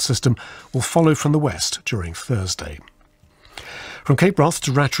frontal system will follow from the west during Thursday. From Cape Wrath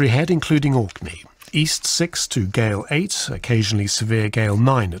to Rattray Head, including Orkney. East 6 to gale 8, occasionally severe gale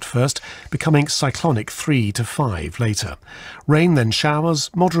 9 at first, becoming cyclonic 3 to 5 later. Rain then showers,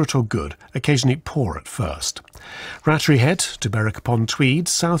 moderate or good, occasionally poor at first. Rattray Head to Berwick-upon-Tweed,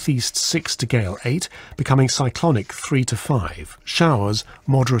 southeast 6 to gale 8, becoming cyclonic 3 to 5. Showers,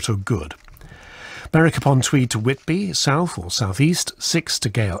 moderate or good. Berwick-upon-Tweed to Whitby, south or southeast 6 to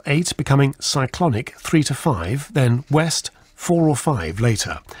gale 8, becoming cyclonic 3 to 5, then west 4 or 5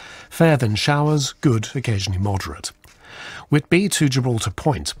 later. Fair then showers, good, occasionally moderate. Whitby to Gibraltar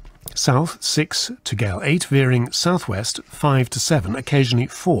Point. South 6 to gale 8, veering southwest 5 to 7, occasionally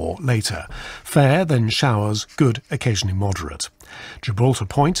 4 later. Fair, then showers, good, occasionally moderate. Gibraltar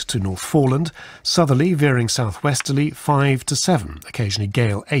Point to Northforeland, southerly, veering southwesterly 5 to 7, occasionally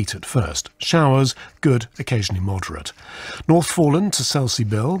gale 8 at first. Showers, good, occasionally moderate. Northforeland to Selsey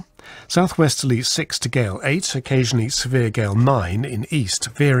Bill, southwesterly 6 to gale 8, occasionally severe gale 9 in east,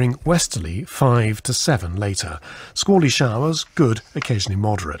 veering westerly 5 to 7 later. Squally showers, good, occasionally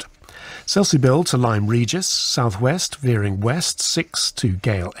moderate. Selsey Bill to Lyme Regis, southwest, veering west 6 to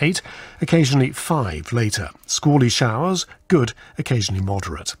gale 8, occasionally 5 later. Squally showers, good, occasionally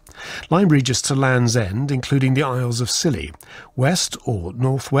moderate. Lyme Regis to Land's End, including the Isles of Scilly, west or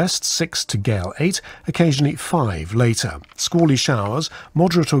northwest 6 to gale 8, occasionally 5 later. Squally showers,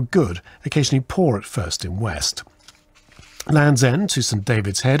 moderate or good, occasionally poor at first in west. Land's End to St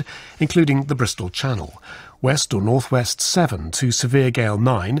David's Head, including the Bristol Channel, west or northwest 7 to severe gale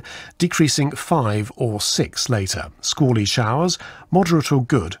 9, decreasing 5 or 6 later. Squally showers, moderate or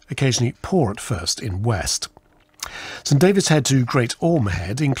good, occasionally poor at first in west. St David's Head to Great Orme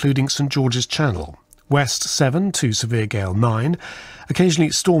Head, including St George's Channel, west 7 to severe gale 9,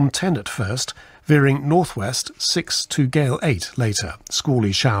 occasionally storm 10 at first, veering northwest 6 to gale 8 later.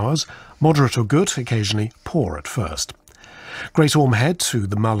 Squally showers, moderate or good, occasionally poor at first. Great Orme Head to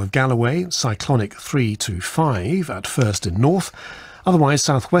the Mull of Galloway, cyclonic 3 to 5 at first in north, otherwise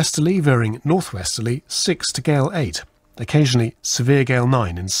southwesterly, veering northwesterly 6 to gale 8, occasionally severe gale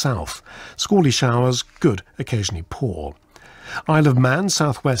 9 in south. Squally showers, good, occasionally poor. Isle of Man,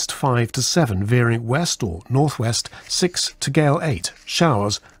 southwest 5 to 7, veering west or northwest 6 to gale 8,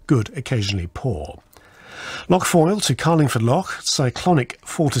 showers, good, occasionally poor. Loch Foyle to Carlingford Loch, cyclonic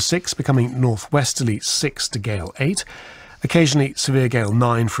 4 to 6, becoming northwesterly 6 to gale 8, occasionally severe gale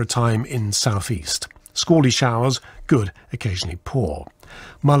 9 for a time in southeast. Squally showers, good, occasionally poor.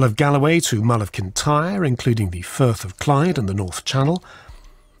 Mull of Galloway to Mull of Kintyre, including the Firth of Clyde and the North Channel.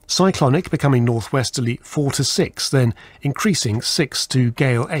 Cyclonic, becoming northwesterly 4 to 6, then increasing 6 to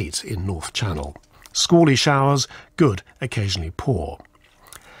gale 8 in North Channel. Squally showers, good, occasionally poor.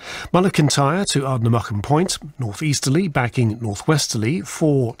 Mull of Kintyre to Ardnamurchan Point, northeasterly, backing northwesterly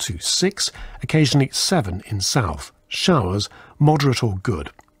 4 to 6, occasionally 7 in south. Showers, moderate or good.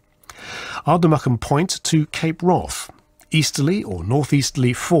 Ardnamurchan Point to Cape Wrath, easterly or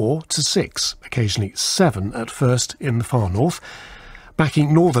northeasterly 4 to 6, occasionally 7 at first in the far north,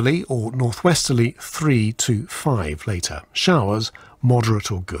 backing northerly or northwesterly 3 to 5 later. Showers,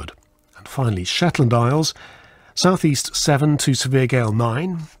 moderate or good. And finally, Shetland Isles, southeast 7 to severe gale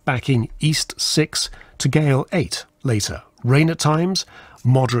 9, backing east 6 to gale 8 later. Rain at times,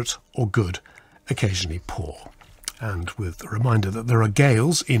 moderate or good, occasionally poor. And with a reminder that there are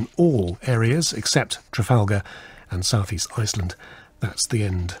gales in all areas except Trafalgar and southeast Iceland. That's the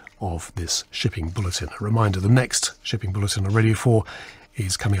end of this shipping bulletin. A reminder, the next shipping bulletin on Radio 4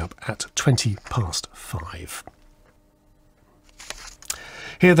 is coming up at 5:20.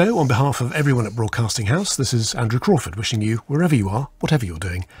 Here, though, on behalf of everyone at Broadcasting House, this is Andrew Crawford wishing you, wherever you are, whatever you're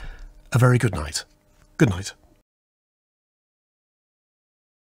doing, a very good night. Good night.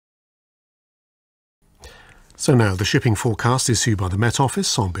 So now, the shipping forecast issued by the Met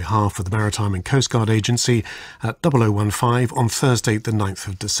Office on behalf of the Maritime and Coast Guard Agency at 0015 on Thursday the 9th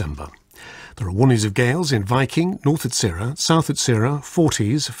of December. There are warnings of gales in Viking, North Utsira, South Utsira,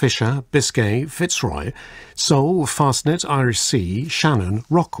 Forties, Fisher, Biscay, Fitzroy, Seoul, Fastnet, Irish Sea, Shannon,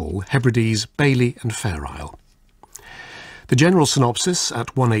 Rockall, Hebrides, Bailey and Fair Isle. The general synopsis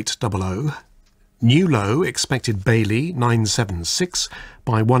at 1800. New low expected Bailey 976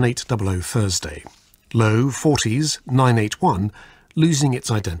 by 1800 Thursday. Low 40s 981, losing its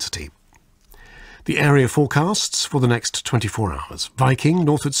identity. The area forecasts for the next 24 hours. Viking,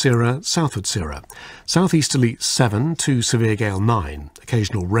 North Utsira, South Utsira. Southeasterly 7 to severe gale 9.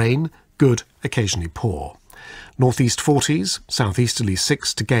 Occasional rain, good, occasionally poor. Northeast 40s, southeasterly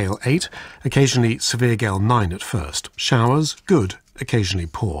 6 to gale 8. Occasionally severe gale 9 at first. Showers, good, occasionally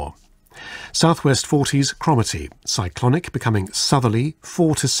poor. Southwest 40s, Cromarty. Cyclonic, becoming southerly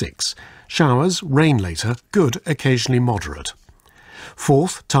 4 to 6. Showers, rain later, good, occasionally moderate.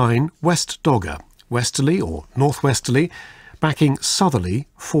 Forth, Tyne, West Dogger, westerly or northwesterly, backing southerly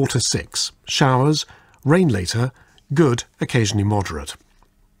 4 to 6. Showers, rain later, good, occasionally moderate.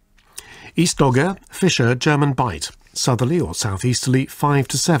 East Dogger, Fisher, German Bight, southerly or southeasterly 5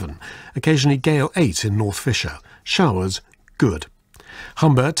 to 7. Occasionally gale 8 in North Fisher. Showers, good.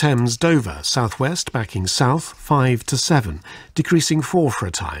 Humber, Thames, Dover, southwest, backing south 5 to 7, decreasing 4 for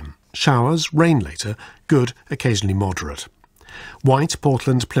a time. Showers, rain later, good, occasionally moderate. White,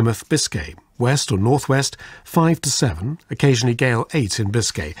 Portland, Plymouth, Biscay, west or northwest 5 to 7, occasionally gale 8 in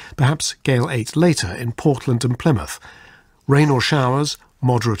Biscay, perhaps gale 8 later in Portland and Plymouth. Rain or showers,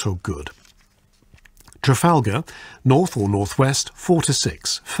 moderate or good. Trafalgar, north or northwest 4 to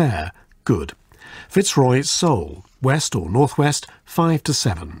 6, fair, good. Fitzroy, Seoul, west or northwest 5 to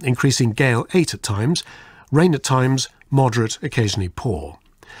 7, increasing gale 8 at times, rain at times, moderate, occasionally poor.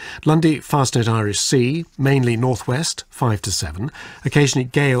 Lundy, Fastnet Irish Sea, mainly northwest 5 to 7, occasionally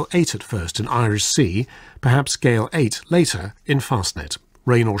gale 8 at first in Irish Sea, perhaps gale 8 later in Fastnet.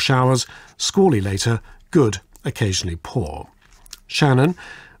 Rain or showers, squally later, good, occasionally poor. Shannon,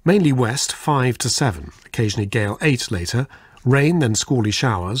 mainly west 5 to 7, occasionally gale 8 later, rain then squally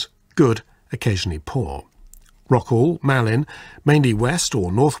showers, good, occasionally poor. Rockall, Malin, mainly west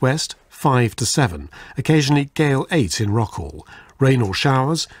or northwest 5 to 7, occasionally gale 8 in Rockall, rain or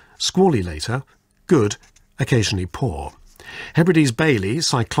showers, squally later, good, occasionally poor. Hebrides Bailey,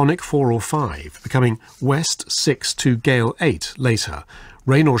 cyclonic 4 or 5, becoming west 6 to gale 8 later,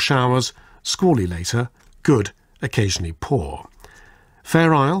 rain or showers, squally later, good, occasionally poor.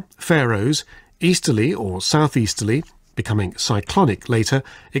 Fair Isle, Faroes, easterly or southeasterly, becoming cyclonic later,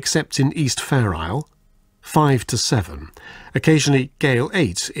 except in East Fair Isle, 5 to 7, occasionally gale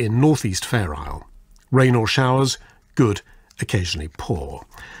 8 in northeast Fair Isle. Rain or showers, good, occasionally poor.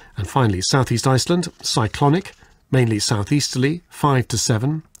 And finally, southeast Iceland, cyclonic, mainly southeasterly, 5 to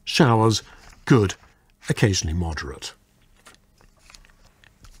 7, showers, good, occasionally moderate.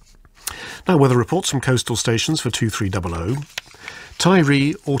 Now weather reports from coastal stations for 2300.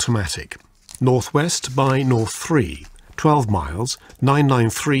 Tiree, automatic, northwest by north 3, 12 miles,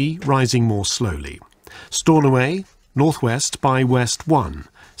 993, rising more slowly. Stornoway, northwest by west 1,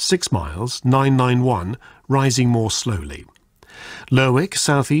 6 miles, 991, rising more slowly. Lerwick,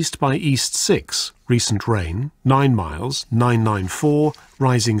 southeast by east 6, recent rain, 9 miles, 994,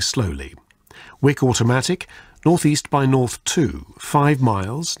 rising slowly. Wick, automatic, northeast by north 2, 5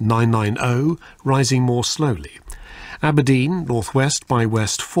 miles, 990, rising more slowly. Aberdeen, northwest by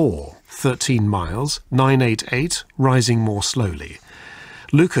west 4, 13 miles, 988, rising more slowly.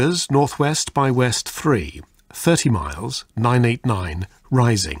 Lucas, northwest by west 3, 30 miles, 989,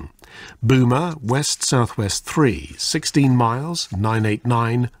 rising. Boomer, west-southwest 3, 16 miles,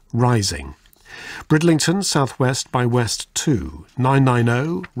 989, rising. Bridlington, southwest by west 2,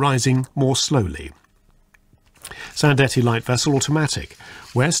 990, rising more slowly. Sandetti light vessel, automatic,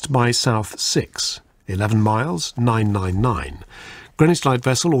 west by south 6, 11 miles, 999. Greenwich light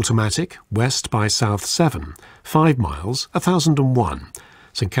vessel, automatic, west by south 7, 5 miles, 1001.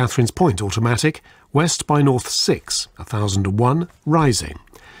 St Catherine's Point, automatic, west by north 6, 1001, rising.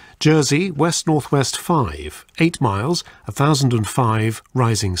 Jersey, west-northwest 5, 8 miles, 1005,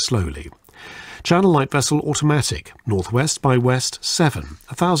 rising slowly. Channel light vessel, automatic, northwest by west 7,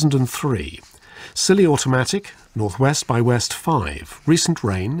 1003. Scilly, automatic, northwest by west 5, recent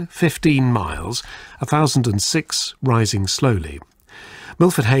rain, 15 miles, 1006, rising slowly.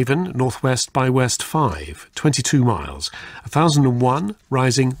 Milford Haven, northwest by west 5, 22 miles, 1001,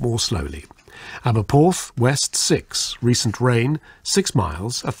 rising more slowly. Aberporth, west 6, recent rain, 6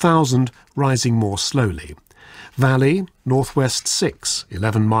 miles, 1000, rising more slowly. Valley, northwest 6,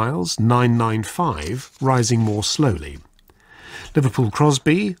 11 miles, 995, rising more slowly. Liverpool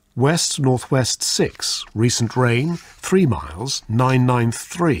Crosby, west-northwest 6, recent rain, 3 miles,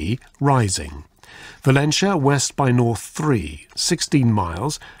 993, rising. Valentia, west by north 3, 16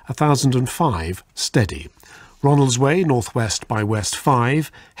 miles, 1005, steady. Ronaldsway, northwest by west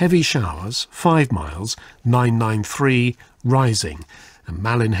 5, heavy showers, 5 miles, 993, rising. And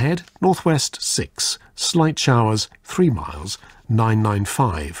Malin Head, northwest 6, slight showers, 3 miles,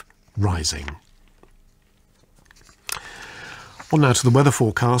 995, rising. On now to the weather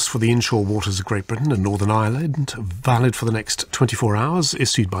forecast for the inshore waters of Great Britain and Northern Ireland, valid for the next 24 hours,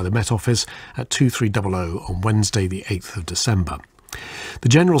 issued by the Met Office at 2300 on Wednesday the 8th of December. The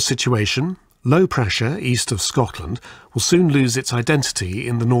general situation: low pressure east of Scotland will soon lose its identity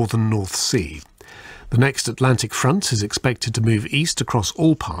in the northern North Sea. The next Atlantic front is expected to move east across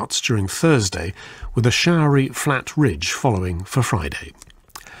all parts during Thursday, with a showery flat ridge following for Friday.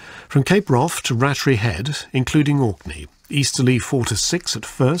 From Cape Wrath to Rattray Head, including Orkney, easterly 4 to 6 at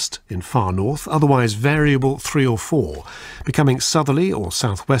first in far north, otherwise variable 3 or 4, becoming southerly or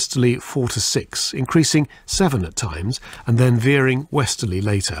southwesterly 4 to 6, increasing 7 at times, and then veering westerly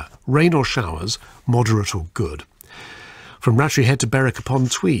later. Rain or showers, moderate or good. From Rattray Head to Berwick upon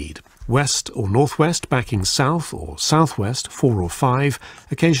Tweed, west or northwest backing south or southwest 4 or 5,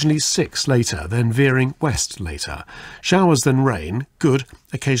 occasionally 6 later, then veering west later. Showers then rain, good,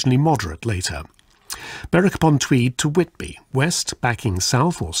 occasionally moderate later. Berwick-upon-Tweed to Whitby, west backing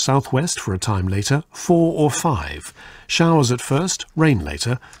south or southwest for a time later, 4 or 5. Showers at first, rain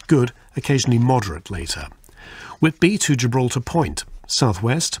later, good, occasionally moderate later. Whitby to Gibraltar Point,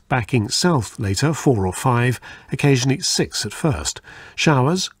 southwest backing south later, 4 or 5, occasionally 6 at first.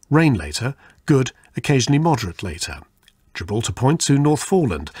 Showers, rain later, good, occasionally moderate later. Gibraltar Point to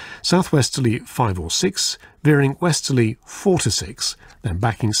Northforeland, southwesterly 5 or 6, veering westerly 4 to 6, then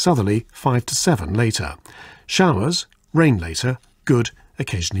backing southerly 5 to 7 later. Showers, rain later, good,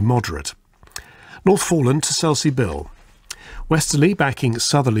 occasionally moderate. Northforeland to Selsey Bill, westerly backing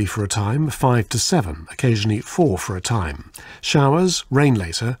southerly for a time 5 to 7, occasionally 4 for a time. Showers, rain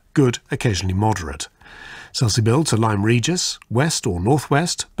later, good, occasionally moderate. Selsey Bill to Lyme Regis, west or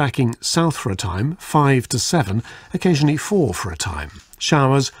northwest, backing south for a time 5 to 7, occasionally 4 for a time.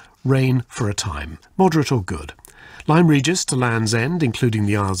 Showers, rain for a time, moderate or good. Lyme Regis to Land's End, including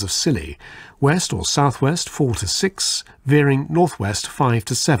the Isles of Scilly, west or southwest 4 to 6, veering northwest 5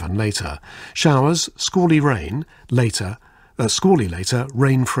 to 7 later. Showers, squally later,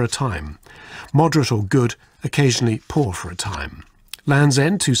 rain for a time. Moderate or good, occasionally poor for a time. Land's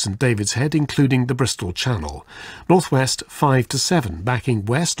End to St David's Head, including the Bristol Channel. Northwest 5 to 7, backing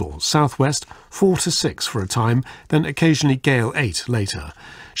west or southwest 4 to 6 for a time, then occasionally gale 8 later.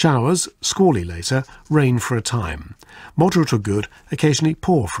 Showers, squally later, rain for a time. Moderate or good, occasionally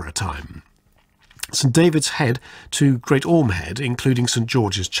poor for a time. St David's Head to Great Orme Head, including St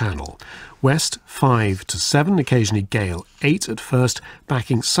George's Channel. West 5 to 7, occasionally gale 8 at first,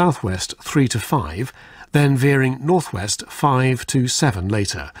 backing southwest 3 to 5, then veering northwest 5 to 7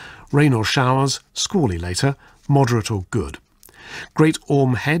 later. Rain or showers, squally later, moderate or good. Great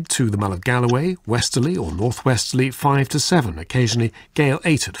Orme Head to the Mull of Galloway, westerly or northwesterly 5 to 7, occasionally gale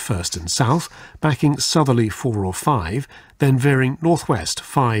 8 at first in south, backing southerly 4 or 5, then veering northwest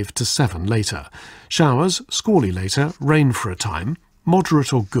 5 to 7 later. Showers, squally later, rain for a time,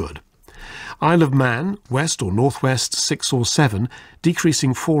 moderate or good. Isle of Man, west or northwest 6 or 7,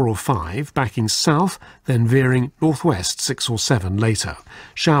 decreasing 4 or 5, backing south, then veering northwest 6 or 7 later.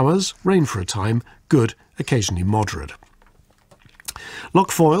 Showers, rain for a time, good, occasionally moderate.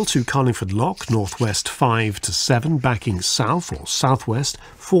 Lochfoyle to Carlingford Loch, northwest 5 to 7, backing south or southwest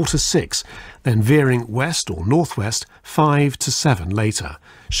 4 to 6, then veering west or northwest 5 to 7 later.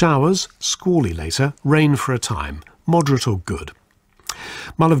 Showers, squally later, rain for a time, moderate or good.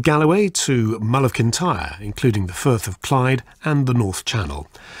 Mull of Galloway to Mull of Kintyre, including the Firth of Clyde and the North Channel.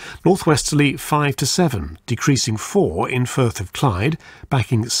 Northwesterly 5 to 7, decreasing 4 in Firth of Clyde,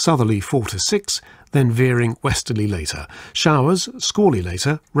 backing southerly 4 to 6, then veering westerly later. Showers, squally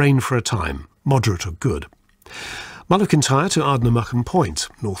later, rain for a time, moderate or good. Mull of Kintyre to Ardnamurchan Point,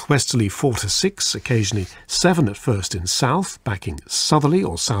 northwesterly 4 to 6, occasionally 7 at first in south, backing southerly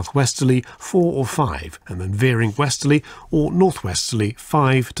or southwesterly 4 or 5, and then veering westerly or northwesterly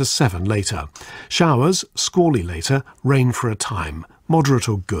 5 to 7 later. Showers, squally later, rain for a time, moderate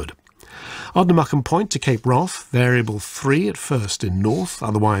or good. Ardnamurchan Point to Cape Wrath, variable 3 at first in north,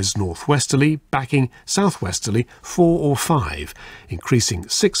 otherwise northwesterly, backing southwesterly 4 or 5, increasing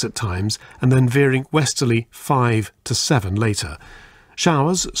 6 at times, and then veering westerly 5 to 7 later.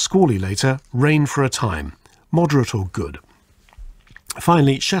 Showers, squally later, rain for a time, moderate or good.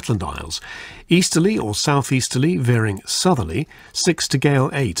 Finally, Shetland Isles, easterly or southeasterly, veering southerly, 6 to gale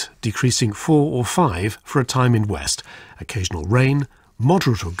 8, decreasing 4 or 5 for a time in west. Occasional rain,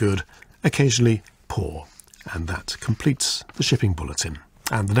 moderate or good, occasionally poor. And that completes the shipping bulletin.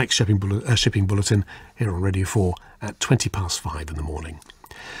 And the next shipping bulletin here on Radio 4 at 5:20 in the morning.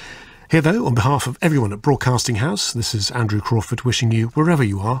 Here, though, on behalf of everyone at Broadcasting House, this is Andrew Crawford wishing you, wherever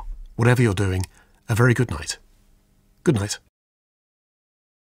you are, whatever you're doing, a very good night. Good night.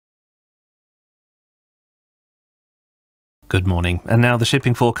 Good morning. And now the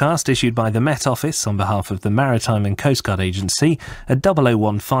shipping forecast issued by the Met Office on behalf of the Maritime and Coast Guard Agency at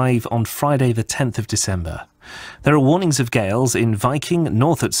 0015 on Friday the 10th of December. There are warnings of gales in Viking,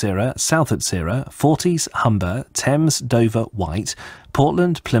 North Utsira, South Utsira, Forties, Humber, Thames, Dover, Wight,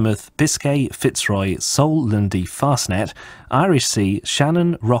 Portland, Plymouth, Biscay, Fitzroy, Sole, Lundy, Fastnet, Irish Sea,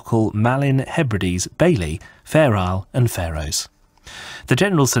 Shannon, Rockall, Malin, Hebrides, Bailey, Fair Isle and Faroes. The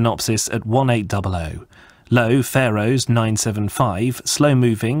general synopsis at 1800. Low, Faroes 975, slow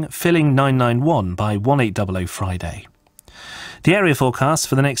moving, filling 991 by 1800 Friday. The area forecast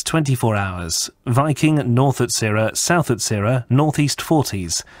for the next 24 hours. Viking, North Utsira, South Utsira, northeast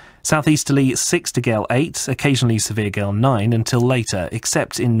 40s. Southeasterly 6 to gale 8, occasionally severe gale 9 until later,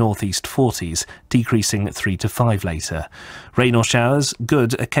 except in northeast 40s, decreasing 3 to 5 later. Rain or showers,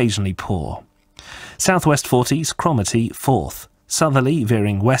 good, occasionally poor. Southwest 40s, Cromarty 4th. southerly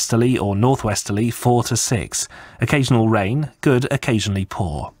veering westerly or northwesterly 4 to 6. Occasional rain, good, occasionally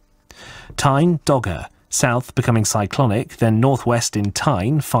poor. Tyne, Dogger, south becoming cyclonic, then northwest in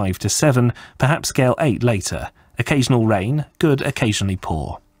Tyne 5 to 7, perhaps gale 8 later. Occasional rain, good, occasionally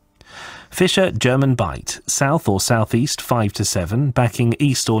poor. Fisher, German Bight, south or southeast 5 to 7, backing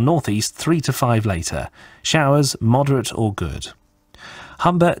east or northeast 3 to 5 later. Showers, moderate or good.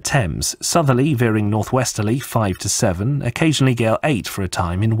 Humber, Thames, southerly veering northwesterly 5 to 7, occasionally gale 8 for a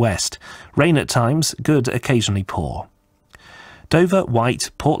time in west. Rain at times, good, occasionally poor. Dover, White,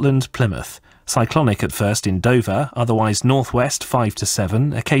 Portland, Plymouth, cyclonic at first in Dover, otherwise northwest 5 to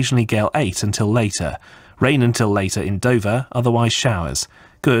 7, occasionally gale 8 until later. Rain until later in Dover, otherwise showers.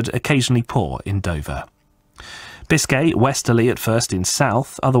 Good, occasionally poor in Dover. Biscay, westerly at first in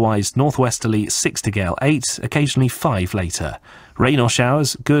south, otherwise northwesterly 6 to gale 8, occasionally 5 later. Rain or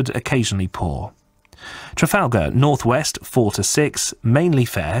showers, good, occasionally poor. Trafalgar, northwest 4 to 6, mainly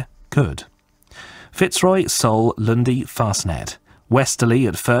fair, good. Fitzroy, Seoul, Lundy, Fastnet. Westerly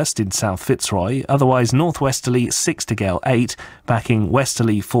at first in South Fitzroy, otherwise northwesterly 6 to gale 8, backing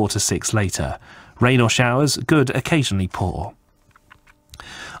westerly 4 to 6 later. Rain or showers, good, occasionally poor.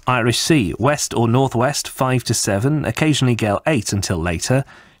 Irish Sea, west or northwest 5 to 7, occasionally gale 8 until later.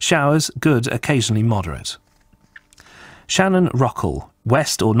 Showers, good, occasionally moderate. Shannon, Rockall,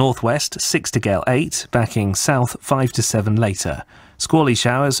 west or northwest 6 to gale 8, backing south 5 to 7 later. Squally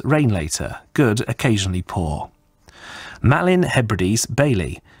showers, rain later, good, occasionally poor. Malin, Hebrides,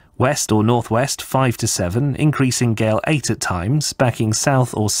 Bailey, west or northwest 5 to 7, increasing gale 8 at times, backing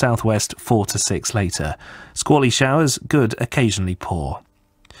south or southwest 4 to 6 later. Squally showers, good, occasionally poor.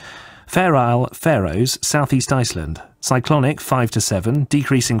 Fair Isle, Faroes, southeast Iceland, cyclonic 5 to 7,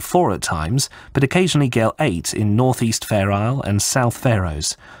 decreasing 4 at times, but occasionally gale 8 in northeast Fair Isle and South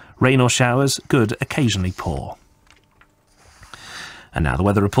Faroes. Rain or showers, good, occasionally poor. And now the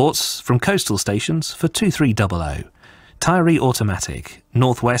weather reports from coastal stations for 2300. Tyree automatic,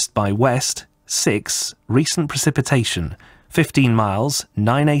 northwest by west 6, recent precipitation 15 miles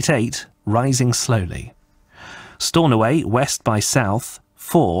 988, rising slowly. Stornoway west by south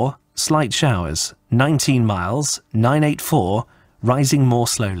 4, slight showers 19 miles 984, rising more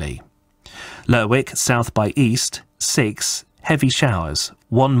slowly. Lerwick south by east 6, heavy showers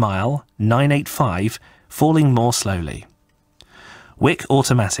 1 mile 985, falling more slowly. Wick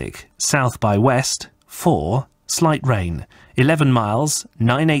automatic, south by west 4, slight rain 11 miles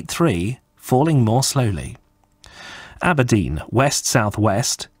 983, falling more slowly. Aberdeen west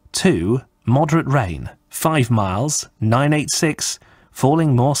southwest 2, moderate rain 5 miles 986,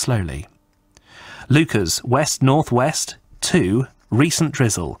 falling more slowly. Lucas west northwest 2, recent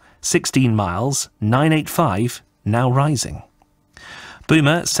drizzle 16 miles 985, now rising.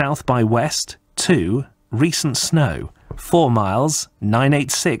 Boomer south by west 2, recent snow 4 miles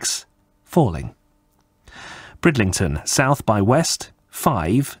 986, falling. Bridlington south by west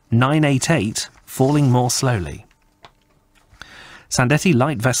 5, 988, falling more slowly. Sandetti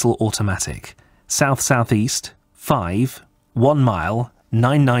light vessel automatic, south-southeast 5, 1 mile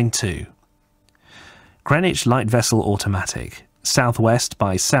 992. Greenwich light vessel automatic, southwest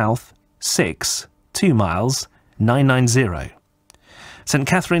by south 6, 2 miles 990. St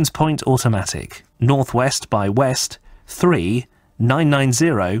Catherine's Point automatic, northwest by west 3,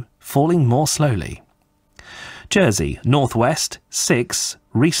 990, falling more slowly. Jersey northwest 6,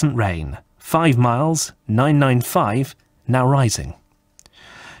 recent rain 5 miles 995, now rising.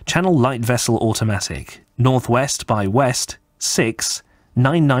 Channel light vessel automatic, northwest by west 6,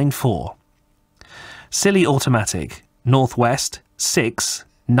 994. Scilly automatic, northwest 6,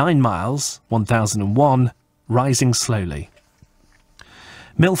 9 miles 1001, rising slowly.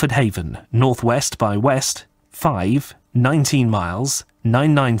 Milford Haven northwest by west 5, 19 miles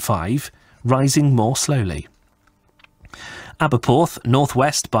 995, rising more slowly. Aberporth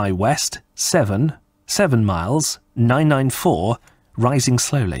northwest by west 7, 7 miles 994, rising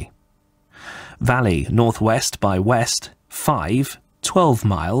slowly. Valley northwest by west 5, 12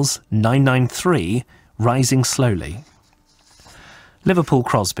 miles 993, rising slowly. Liverpool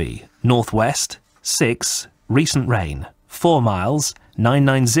Crosby northwest 6, recent rain 4 miles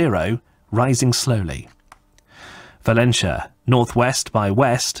 990, rising slowly. Valencia northwest by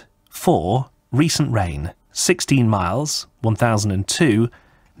west 4, recent rain 16 miles 1002,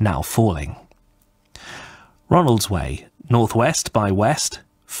 now falling. Ronaldsway northwest by west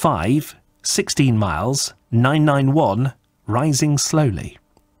 5, 16 miles 991, rising slowly.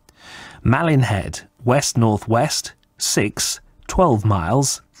 Malin Head west-northwest 6, 12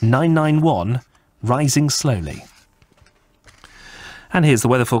 miles 991, rising slowly. And here's the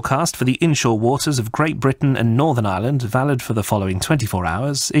weather forecast for the inshore waters of Great Britain and Northern Ireland, valid for the following 24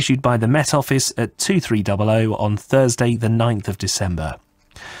 hours, issued by the Met Office at 2300 on Thursday the 9th of December.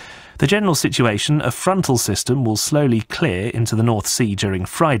 The general situation: a frontal system will slowly clear into the North Sea during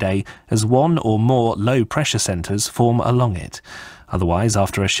Friday as one or more low pressure centres form along it. Otherwise,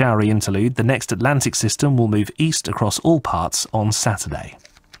 after a showery interlude, the next Atlantic system will move east across all parts on Saturday.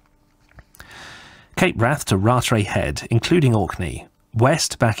 Cape Wrath to Rattray Head, including Orkney.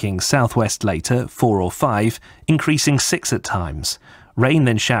 West backing southwest later, 4 or 5, increasing 6 at times. Rain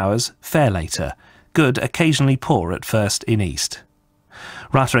then showers, fair later. Good, occasionally poor at first in east.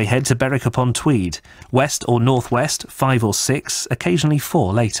 Rattray Head to Berwick upon Tweed. West or northwest, 5 or 6, occasionally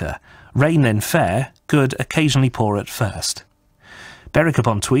 4 later. Rain then fair, good, occasionally poor at first. Berwick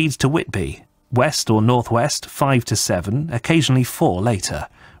upon Tweed to Whitby. West or northwest, 5 to 7, occasionally 4 later.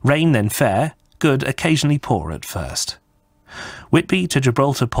 Rain then fair, good, occasionally poor at first. Whitby to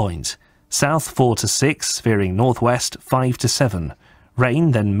Gibraltar Point. South 4 to 6, veering northwest 5 to 7.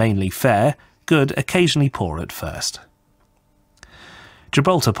 Rain then mainly fair, good, occasionally poor at first.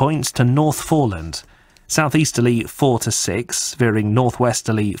 Gibraltar Point to North Foreland. Southeasterly 4 to 6, veering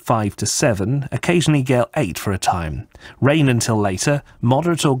northwesterly 5 to 7, occasionally gale 8 for a time. Rain until later,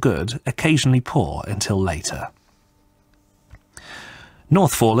 moderate or good, occasionally poor until later.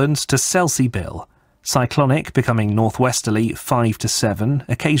 North Foreland to Selsey Bill. Cyclonic becoming northwesterly 5 to 7,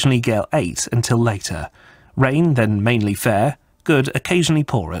 occasionally gale 8 until later. Rain then mainly fair, good, occasionally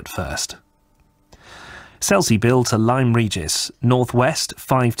poor at first. Selsey Bill to Lyme Regis, northwest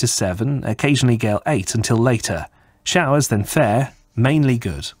 5 to 7, occasionally gale 8 until later. Showers then fair, mainly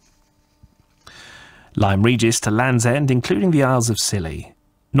good. Lyme Regis to Land's End, including the Isles of Scilly.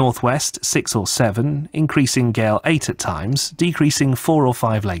 Northwest 6 or 7, increasing gale 8 at times, decreasing 4 or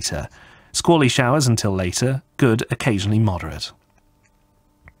 5 later. Squally showers until later, good, occasionally moderate.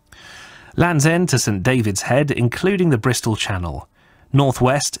 Land's End to St David's Head, including the Bristol Channel.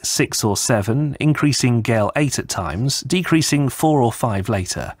 Northwest 6 or 7, increasing gale 8 at times, decreasing 4 or 5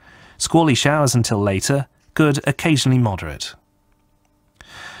 later. Squally showers until later, good, occasionally moderate.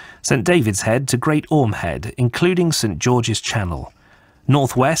 St David's Head to Great Orme Head, including St George's Channel.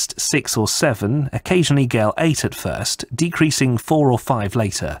 Northwest 6 or 7, occasionally gale 8 at first, decreasing 4 or 5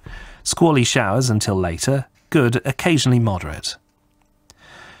 later. Squally showers until later, good, occasionally moderate.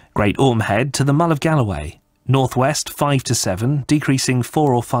 Great Orme Head to the Mull of Galloway. Northwest 5 to 7, decreasing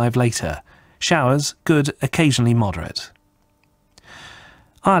 4 or 5 later. Showers, good, occasionally moderate.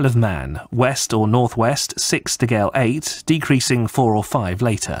 Isle of Man, west or northwest 6 to gale 8, decreasing 4 or 5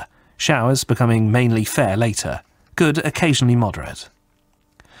 later. Showers becoming mainly fair later. Good, occasionally moderate.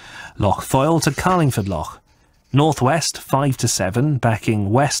 Loch Foyle to Carlingford Loch. Northwest 5 to 7, backing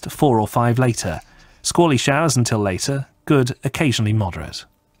west 4 or 5 later. Squally showers until later, good, occasionally moderate.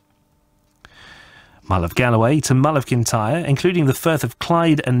 Mull of Galloway to Mull of Kintyre, including the Firth of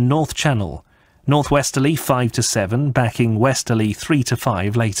Clyde and North Channel. Northwesterly 5 to 7, backing westerly 3 to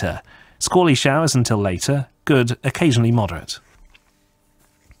 5 later. Squally showers until later, good, occasionally moderate.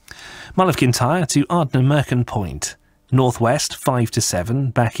 Mull of Kintyre to Ardnamurchan Point. Northwest 5 to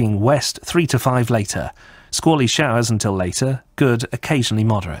 7, backing west 3 to 5 later. Squally showers until later, good, occasionally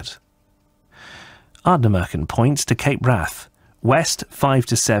moderate. Ardnamurchan Point to Cape Wrath. West 5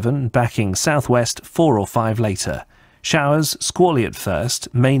 to 7, backing southwest 4 or 5 later. Showers, squally at first,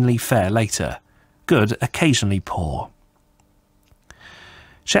 mainly fair later. Good, occasionally poor.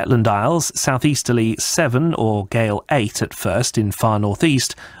 Shetland Isles, southeasterly 7 or gale 8 at first in far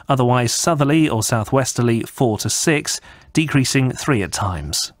northeast, otherwise southerly or southwesterly 4 to 6, decreasing 3 at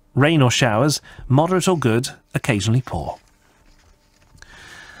times. Rain or showers, moderate or good, occasionally poor.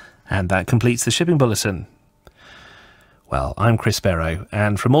 And that completes the shipping bulletin. Well, I'm Chris Barrow,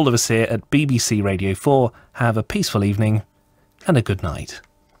 and from all of us here at BBC Radio 4, have a peaceful evening and a good night.